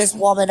build this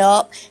woman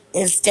up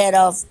instead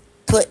of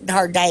putting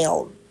her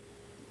down.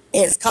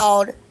 It's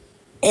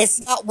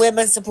not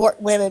women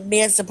supporting women,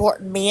 men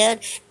supporting men.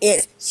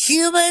 It's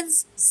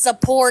humans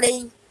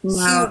supporting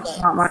humans.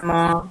 Not my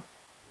mom.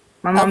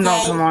 My mom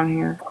don't come on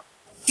here.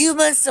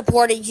 Humans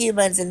supporting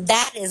humans, and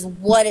that is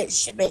what it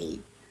should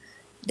be.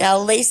 Now,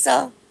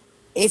 Lisa,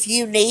 if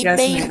you need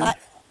me,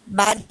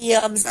 my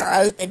DMs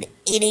are open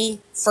any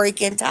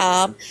freaking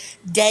time,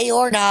 day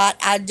or night.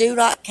 I do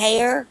not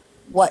care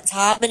what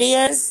time it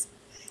is.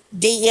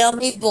 DM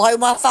me, blow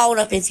my phone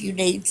up if you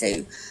need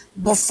to.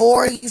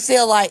 Before you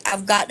feel like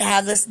I've got to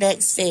have this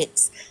next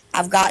fix,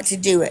 I've got to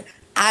do it.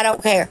 I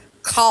don't care.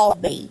 Call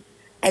me,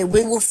 and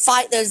we will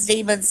fight those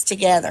demons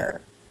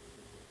together.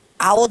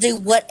 I will do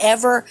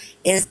whatever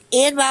is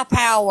in my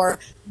power,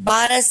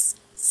 minus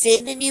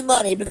sending you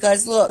money,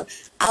 because look,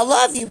 I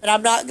love you, but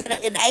I'm not going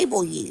to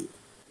enable you.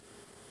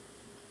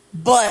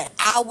 but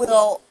I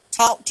will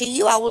talk to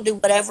you. I will do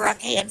whatever I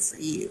can for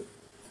you.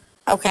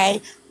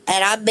 Okay?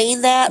 And I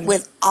mean that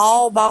with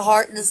all my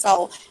heart and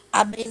soul.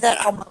 I mean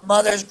that on my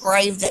mother's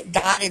grave that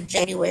died in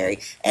January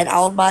and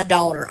on my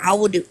daughter. I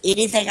will do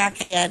anything I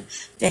can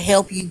to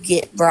help you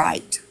get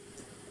right.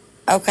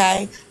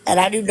 Okay? And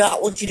I do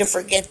not want you to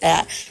forget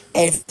that.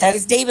 And if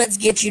those demons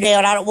get you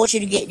down, I don't want you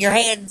to get in your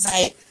head and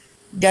say,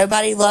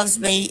 nobody loves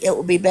me. It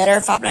would be better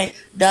if I'm not.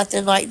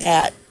 Nothing like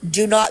that.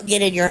 Do not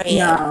get in your head.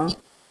 No.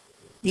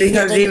 You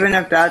hear Because me? even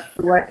if that's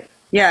the way,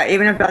 yeah,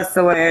 even if that's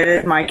the way it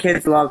is, my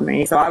kids love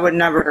me. So I would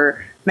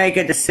never make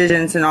a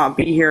decision to not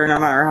be here no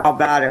matter how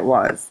bad it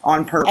was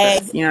on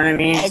purpose. You know what I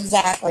mean?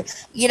 Exactly.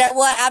 You know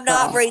what? I'm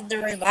not So, reading the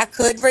room. I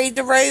could read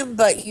the room,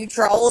 but you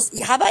trolls,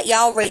 how about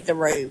y'all read the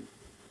room?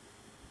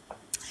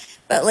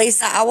 But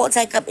Lisa, I won't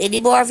take up any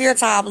more of your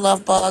time,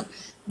 love bug.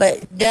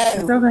 But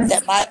it's know okay.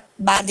 that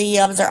my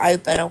DMs are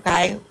open,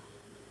 okay?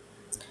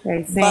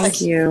 Okay,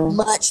 thank you.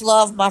 Much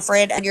love, my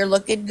friend, and you're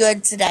looking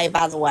good today,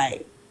 by the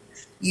way.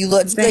 You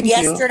looked good Thank you.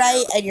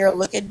 yesterday, and you're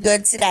looking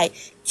good today.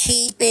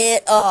 Keep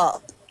it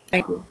up.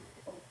 Thank you.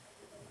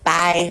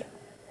 Bye.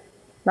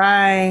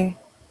 Bye.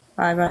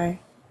 Bye bye.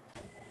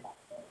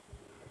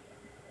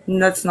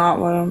 That's not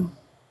what I'm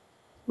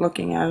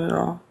looking at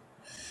all.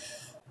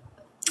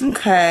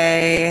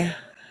 Okay,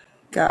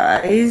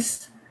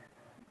 guys.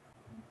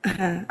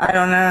 I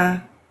don't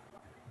know.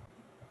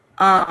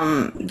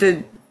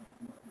 Did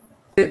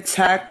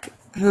Teck,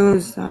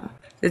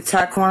 did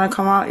Teck want to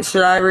come out?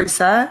 Should I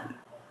reset?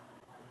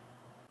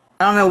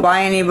 I don't know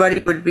why anybody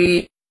would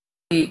be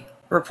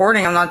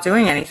reporting I'm not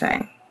doing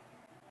anything.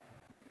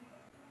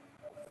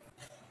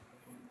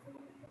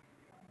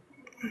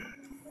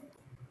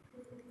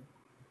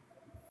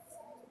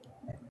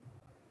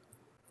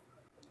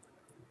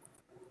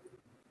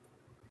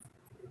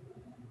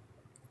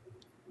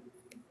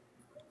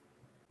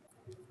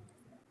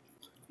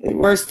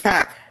 Where's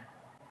Teck?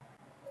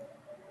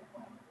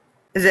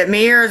 Is it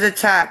me or is it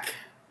Teck?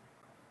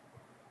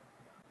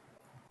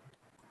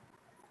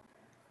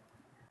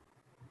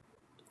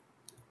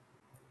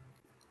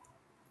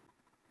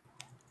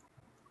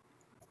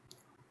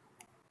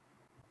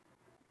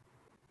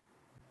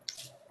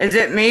 Is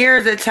it me or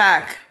is it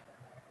Teck?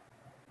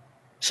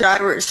 Should I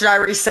reset? Should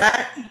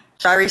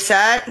I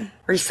reset?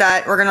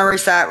 Reset. We're gonna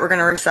reset. We're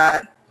gonna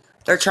reset.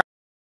 They're trying.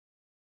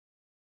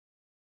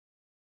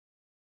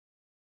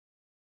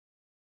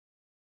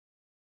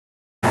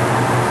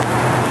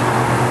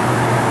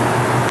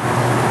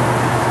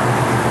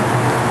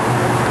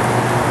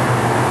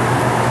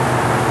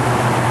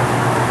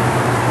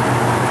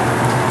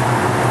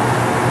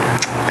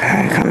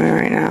 Okay, coming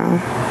right now.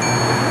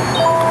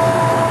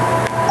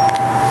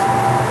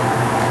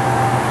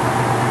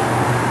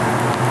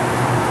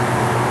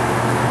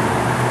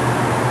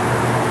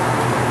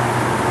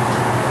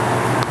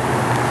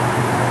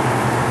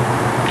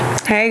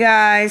 Hey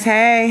guys,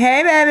 hey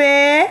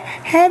baby,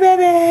 hey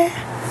baby.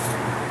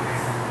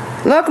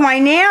 Look, my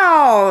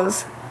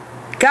nails.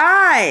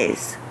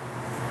 Guys,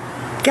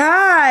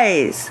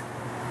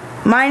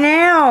 my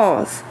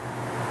nails.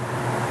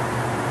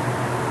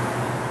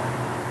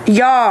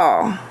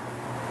 Y'all,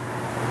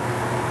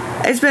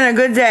 it's been a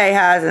good day,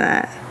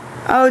 hasn't it?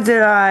 Oh,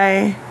 did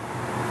I?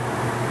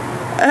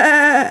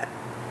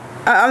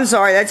 I'm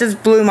sorry, that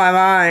just blew my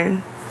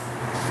mind.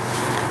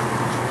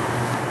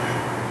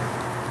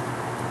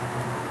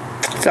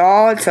 That's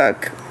all it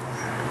took.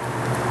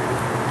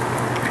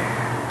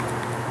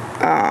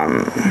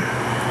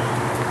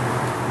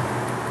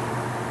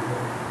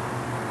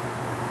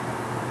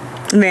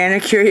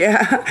 Manicure,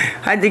 yeah.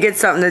 I had to get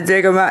something to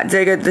dig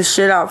the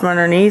shit out from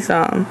underneath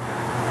them.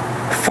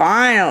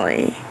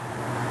 Finally.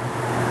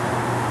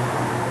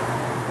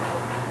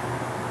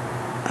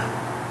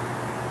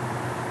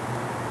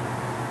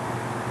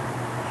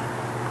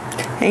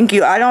 Thank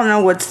you. I don't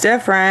know what's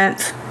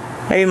different.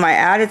 Maybe my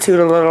attitude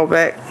a little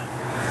bit.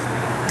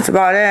 That's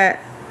about it.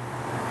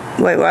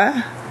 Wait,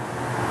 what?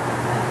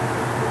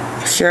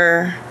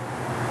 Sure.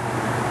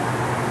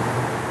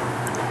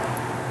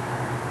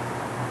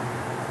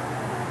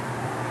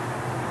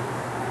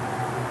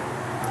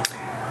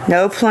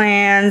 No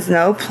plans,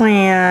 no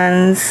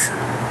plans.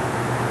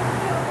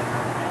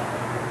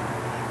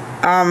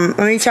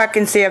 Let me check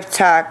and see if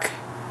Teck.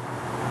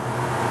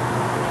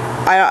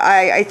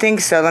 I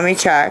think so. Let me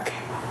check.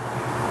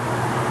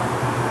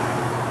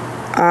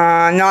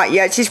 Not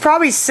yet. She's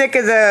probably sick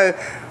of the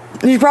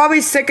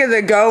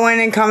going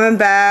and coming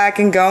back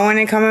and going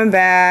and coming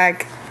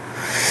back.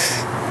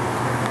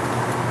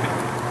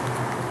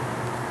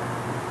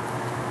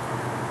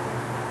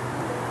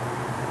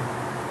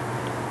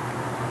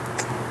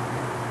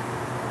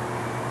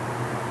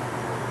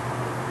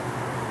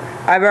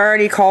 I've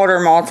already called her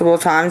multiple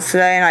times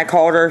today, and I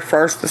called her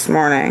first this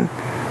morning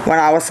when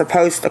I was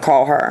supposed to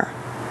call her.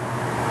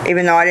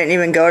 Even though I didn't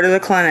even go to the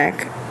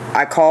clinic,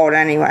 I called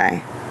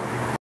anyway.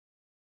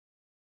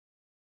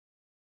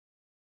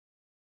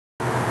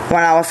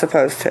 When I was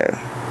supposed to.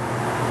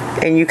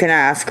 And you can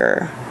ask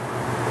her.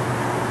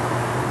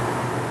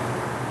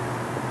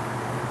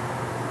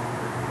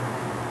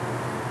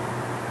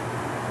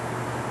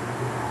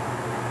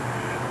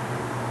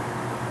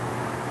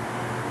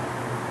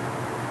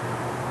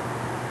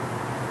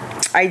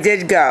 I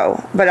did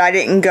go, but I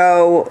didn't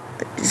go.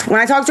 When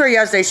I talked to her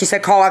yesterday, she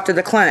said call after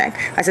the clinic.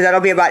 I said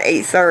that'll be about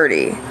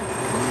 8:30.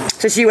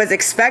 So she was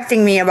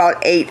expecting me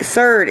about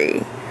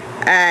 8:30,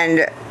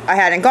 and I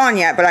hadn't gone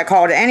yet, but I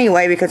called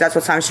anyway because that's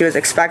what time she was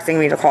expecting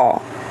me to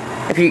call.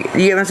 If you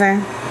get what I'm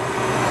saying?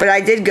 But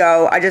I did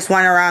go. I just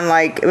went around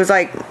it was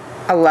like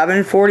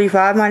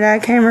 11:45 my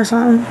dad came or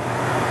something.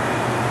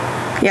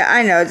 Yeah,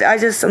 I know.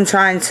 I'm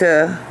trying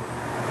to,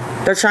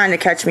 they're trying to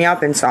catch me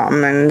up in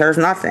something, and there's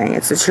nothing.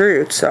 It's the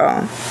truth,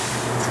 so.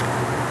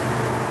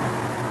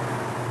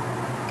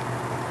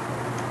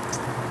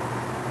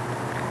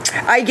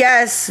 I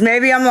guess,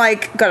 maybe I'm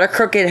got a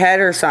crooked head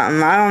or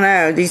something. I don't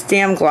know. These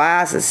damn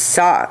glasses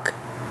suck.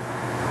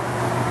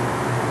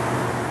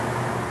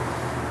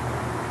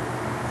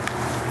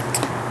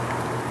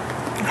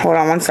 Hold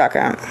on one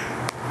second.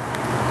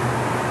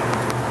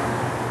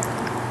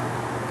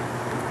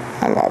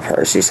 I love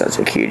her. She's such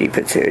a cutie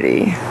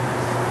patootie.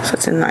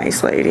 Such a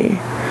nice lady.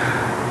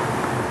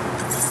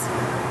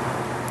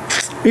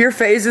 Your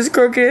face is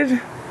crooked.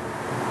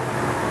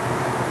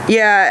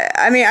 Yeah,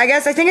 I mean,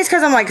 I think it's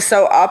because I'm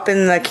so up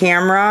in the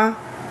camera.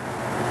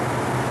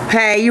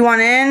 Hey, you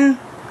want in?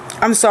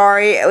 I'm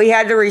sorry. We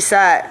had to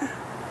reset.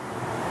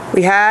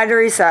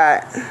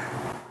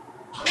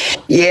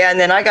 Yeah, and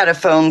then I got a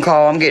phone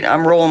call.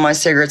 I'm rolling my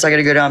cigarettes. I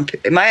gotta go down.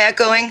 Am I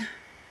echoing?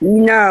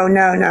 No,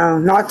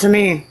 not to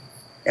me.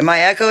 Am I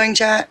echoing,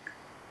 chat?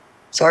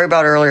 Sorry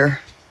about earlier.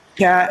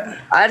 Yeah.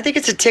 I think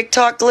it's a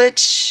TikTok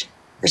glitch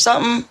or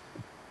something.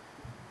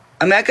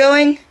 I'm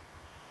echoing?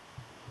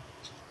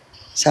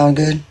 Sound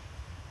good?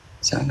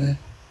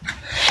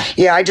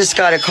 Yeah, I just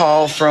got a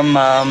call from,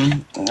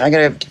 I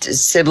got a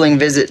sibling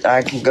visit.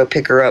 I can go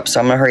pick her up,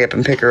 so I'm gonna hurry up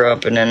and pick her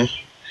up and then.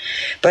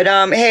 But,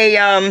 hey,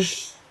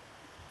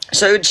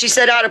 so she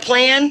set out a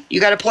plan?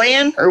 You got a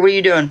plan, or what are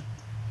you doing?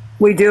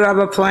 We do have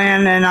a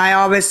plan, and I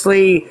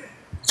obviously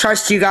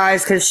trust you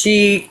guys because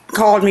she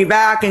called me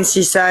back and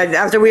she said,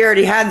 after we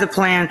already had the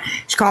plan,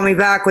 she called me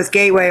back with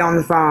Gateway on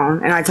the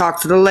phone, and I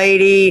talked to the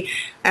lady,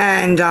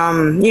 and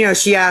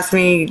she asked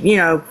me,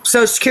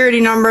 social security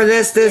number,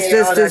 this.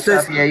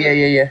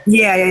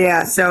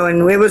 Yeah. So,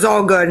 and it was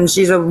all good, and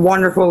she's a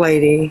wonderful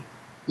lady.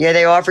 Yeah,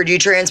 they offered you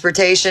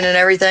transportation and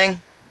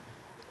everything?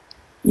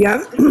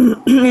 Yep.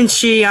 And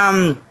she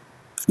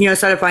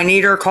said if I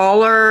need her,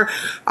 call her,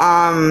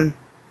 and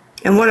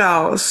what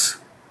else?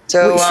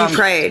 So she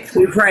prayed.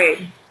 We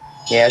prayed.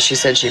 Yeah, she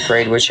said she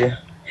prayed with you.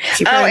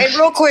 Oh, and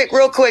real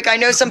quick, I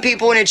know some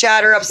people in the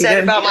chat are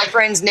upset about my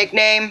friend's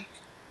nickname.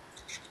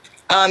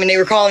 And they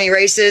were calling me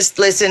racist.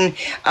 Listen,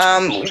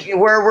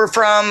 where we're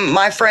from,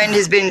 my friend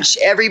has been,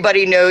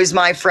 everybody knows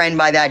my friend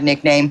by that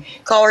nickname.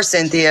 Call her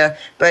Cynthia.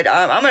 But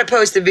I'm going to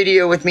post a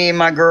video with me and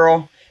my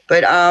girl.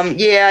 But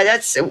yeah,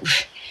 that's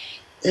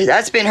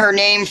been her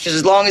name for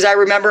as long as I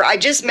remember. I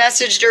just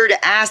messaged her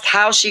to ask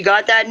how she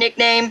got that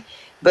nickname.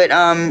 But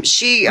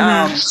she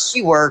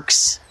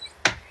works.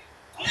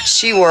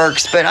 She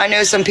works. But I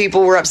know some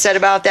people were upset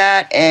about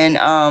that. And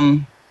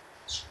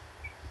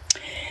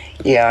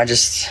yeah, I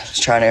just was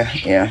trying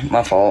to,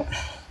 my fault.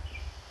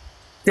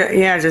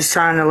 Yeah, just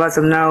trying to let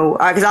them know.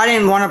 Because I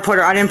didn't want to put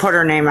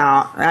her name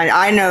out.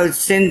 I know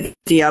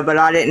Cynthia, but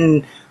I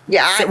didn't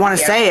want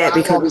to say it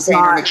because it's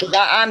not.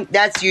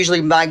 That's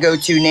usually my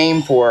go-to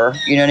name for her.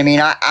 You know what I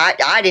mean?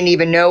 I didn't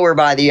even know her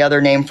by the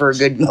other name for a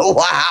good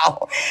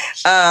while.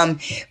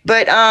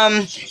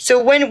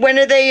 So when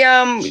are they?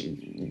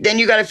 Then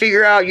you got to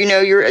figure out,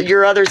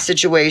 your other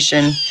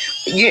situation.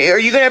 Are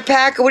you gonna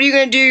pack? What are you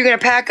gonna do? You're gonna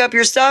pack up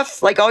your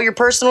stuff, like all your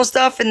personal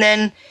stuff, and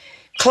then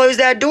close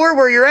that door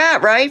where you're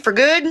at, right? For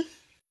good?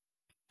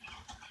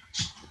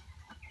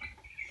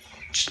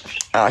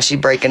 Oh, she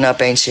breaking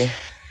up, ain't she?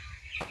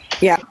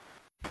 Yeah.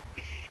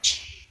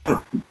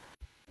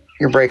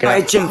 You're breaking up.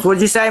 Wait, Jim,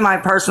 what'd you say? My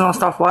personal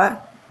stuff,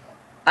 what?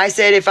 I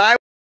said if I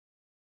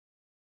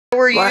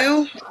were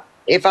you,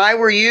 I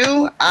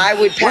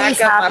would pack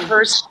up my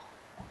purse.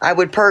 I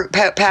would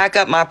pack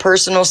up my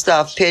personal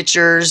stuff,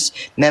 pictures,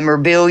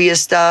 memorabilia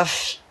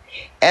stuff,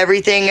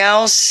 everything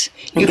else.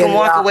 You can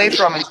walk away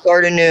from and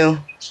start anew.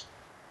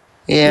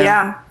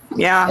 Yeah.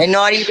 And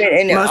not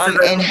even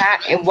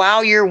and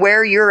while you're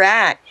where you're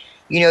at,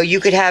 you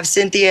could have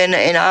Cynthia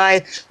and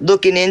I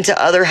looking into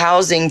other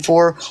housing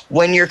for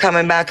when you're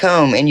coming back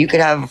home, and you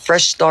could have a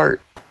fresh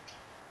start.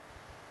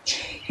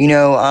 You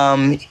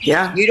don't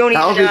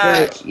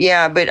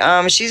even,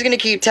 but she's gonna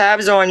keep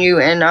tabs on you,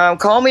 and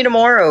call me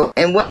tomorrow.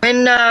 And when's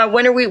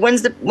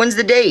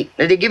the date?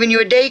 Are they giving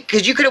you a date?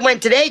 Because you could have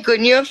went today,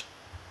 couldn't you?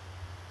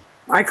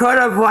 I could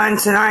have went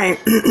tonight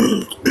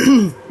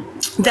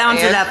down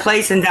to that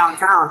place in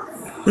downtown.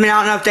 I mean, I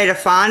don't know if they'd have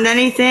found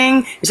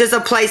anything. It's just a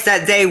place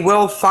that they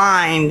will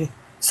find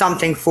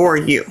something for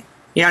you.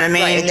 You know what I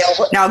mean?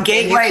 Right. Now,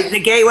 the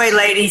Gateway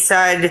lady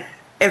said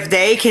if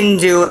they can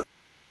do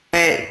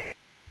it.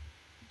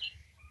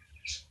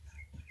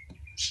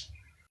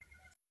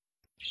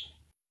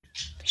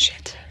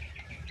 Shit.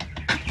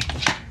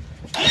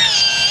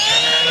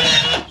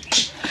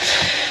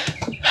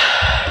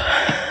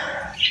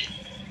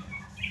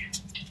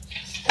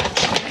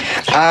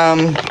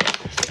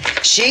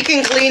 She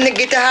can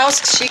get the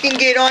house. She can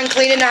get on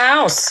cleaning the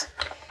house.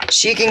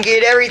 She can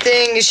get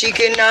everything. She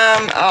can,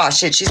 oh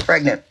shit, she's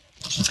pregnant.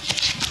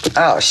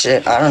 Oh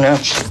shit, I don't know.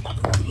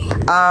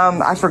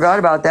 I forgot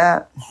about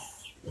that.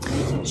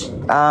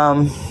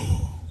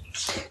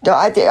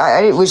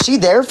 Was she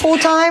there full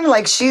time?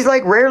 Like, she's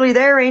like rarely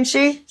there, ain't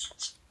she?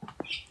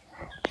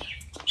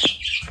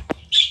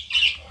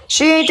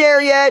 She ain't there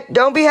yet.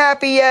 Don't be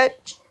happy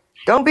yet.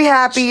 Don't be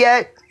happy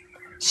yet.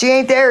 She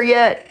ain't there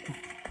yet.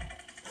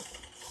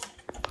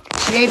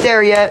 She ain't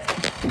there yet.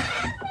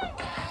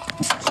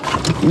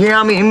 You know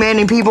how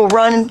many people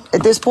run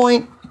at this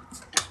point?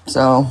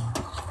 So,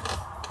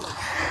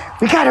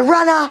 we got a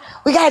runner.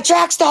 We got a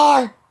track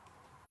star.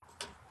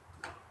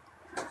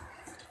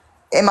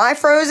 Am I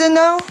frozen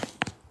though?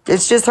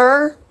 It's just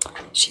her?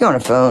 She on a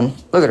phone.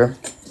 Look at her.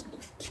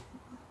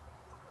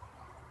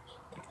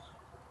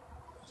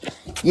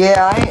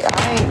 Yeah,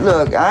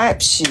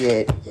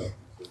 shit.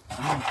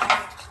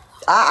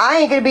 I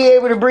ain't gonna be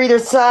able to breathe a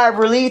sigh of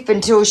relief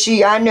until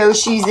I know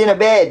she's in a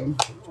bed.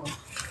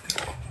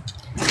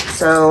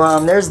 So,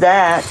 there's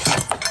that.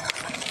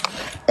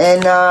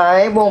 And,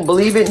 I won't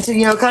believe it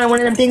until, kind of one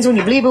of them things when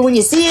you believe it when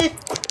you see it.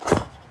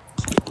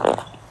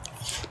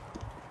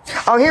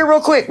 Oh, here,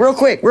 real quick.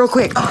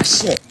 Oh,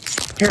 shit.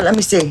 Here, let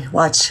me see.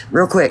 Watch,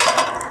 real quick.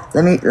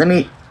 Let me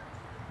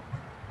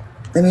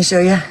show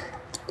you.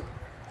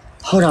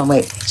 Hold on,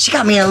 wait. She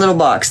got me in a little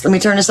box. Let me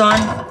turn this on.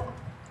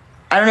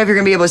 I don't know if you're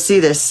going to be able to see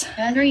this.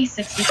 Battery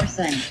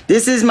 60%.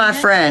 This is my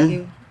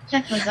friend.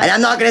 And I'm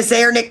not going to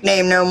say her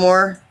nickname no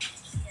more.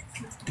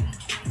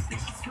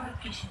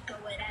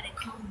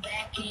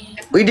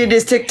 We did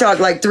this TikTok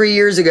like 3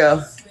 years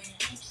ago.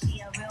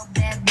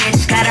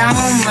 Got her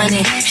own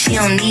money. She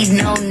don't need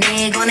no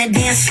nigga on the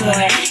dance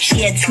floor.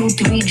 She had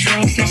 2-3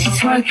 drinks and she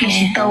twerking.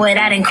 She throw it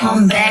out and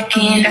come back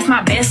in. That's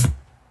my best.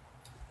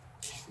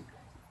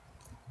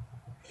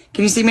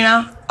 Can you see me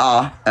now?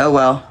 Oh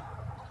well.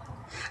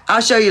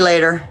 I'll show you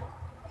later.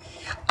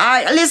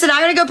 Alright, listen,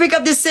 I'm gonna go pick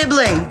up this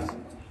sibling.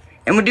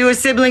 And we'll do a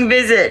sibling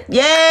visit.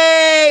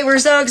 Yay! We're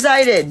so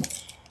excited.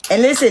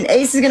 And listen,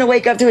 Ace is gonna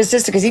wake up to his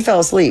sister because he fell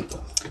asleep.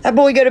 That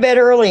boy go to bed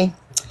early.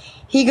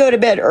 He go to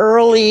bed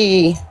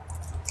early.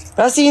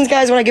 But I'll see you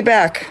guys when I get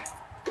back.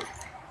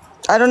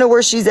 I don't know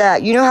where she's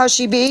at. You know how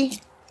she be?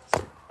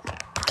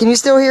 Can you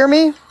still hear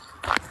me?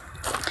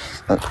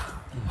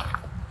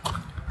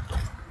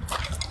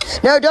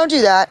 No, don't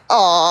do that.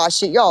 Aw,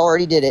 shit, y'all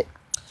already did it.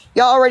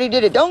 Y'all already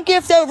did it. Don't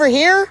gift over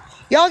here.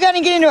 Y'all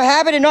gotta get into a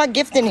habit of not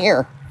gifting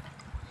here.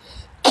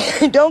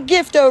 Don't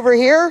gift over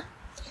here.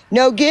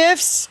 No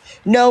gifts,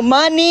 no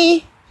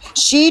money.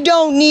 She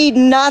don't need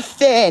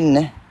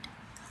nothing.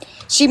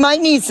 She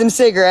might need some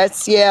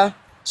cigarettes, yeah.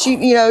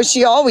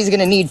 She always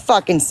gonna need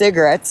fucking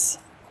cigarettes.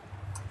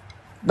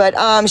 But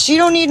she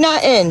don't need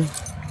nothing.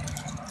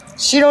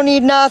 She don't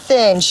need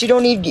nothing. She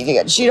don't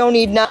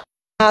need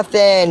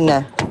nothing.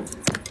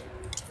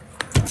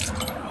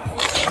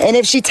 And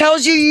if she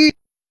tells you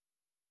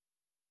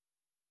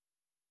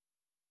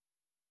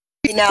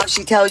now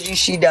she tells you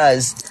she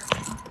does.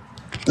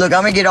 Look,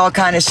 I'm gonna get all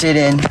kind of shit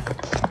in.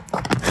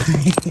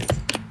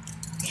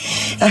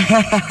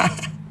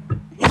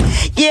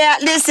 Yeah,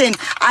 listen,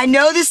 I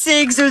know the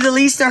cigs are the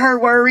least of her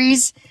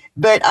worries,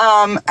 but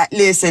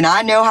listen,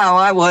 I know how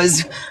I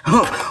was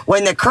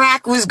when the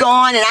crack was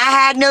gone and I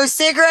had no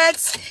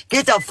cigarettes.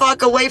 Get the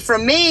fuck away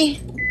from me.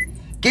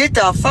 Get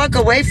the fuck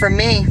away from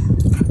me.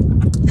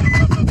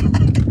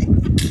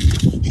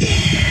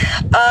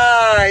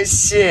 Oh,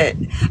 shit.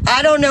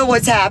 I don't know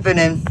what's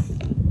happening.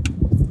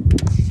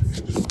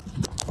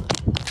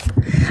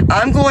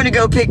 I'm going to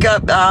go pick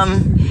up,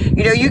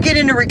 you get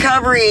into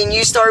recovery and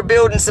you start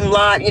building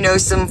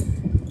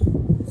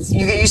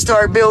you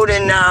start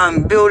building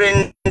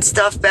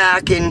stuff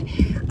back, and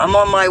I'm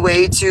on my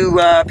way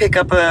to pick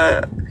up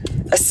a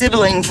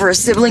sibling for a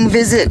sibling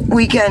visit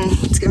weekend.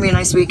 It's going to be a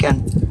nice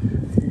weekend.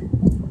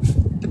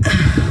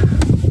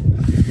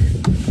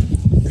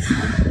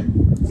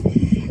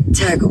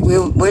 Teck,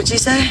 what did you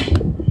say?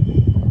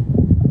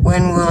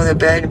 When will the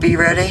bed be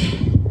ready?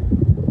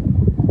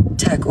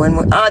 Teck,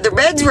 the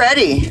bed's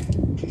ready.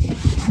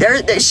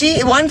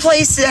 One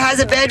place has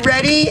a bed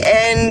ready,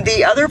 and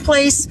the other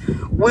place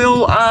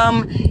will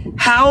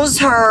house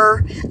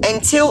her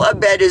until a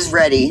bed is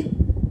ready.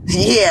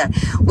 Yeah,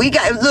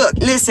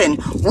 listen,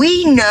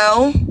 we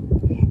know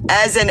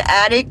as an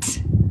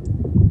addict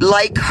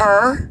like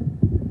her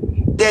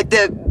that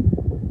the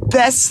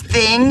best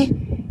thing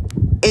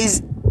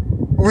is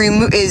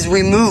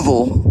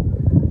removal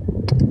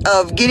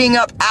of getting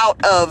up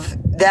out of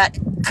that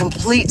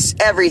completes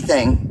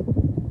everything.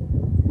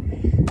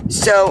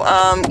 So,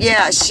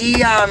 yeah, she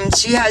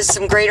has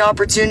some great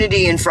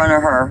opportunity in front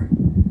of her.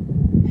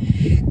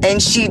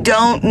 And she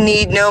don't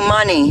need no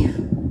money.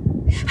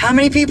 How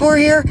many people are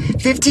here?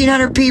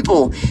 1,500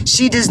 people.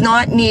 She does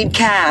not need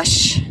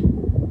cash.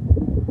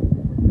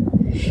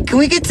 Can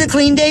we get the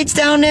clean dates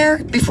down there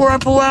before I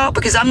pull out?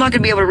 Because I'm not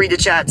going to be able to read the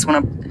chats when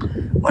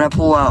I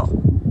pull out.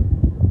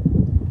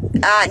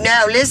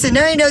 No, listen,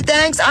 there ain't no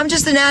thanks. I'm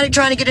just an addict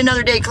trying to get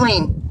another day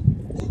clean.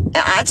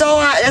 That's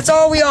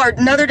all we are.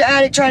 Another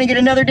addict trying to get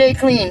another day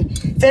clean.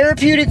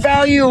 Therapeutic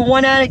value of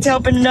one addict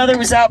helping another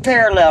without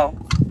parallel.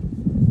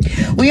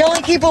 We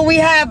only keep what we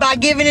have by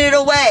giving it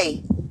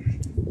away.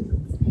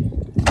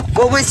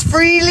 What was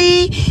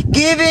freely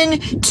given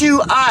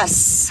to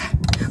us.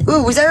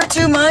 Ooh, was there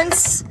 2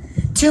 months?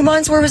 2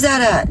 months? Where was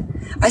that at?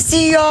 I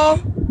see y'all.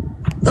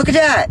 Look at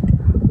that.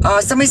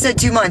 Somebody said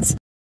 2 months.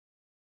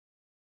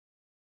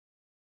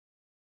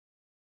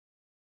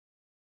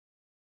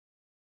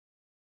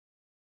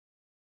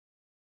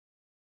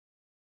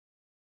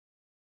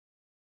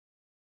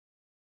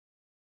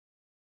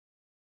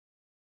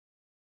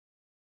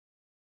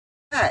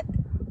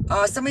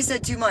 Somebody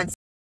said 2 months.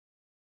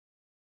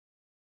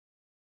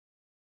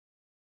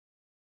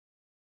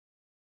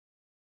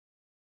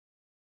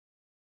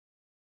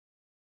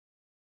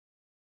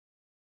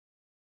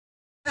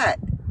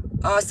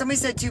 Somebody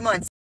said 2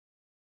 months.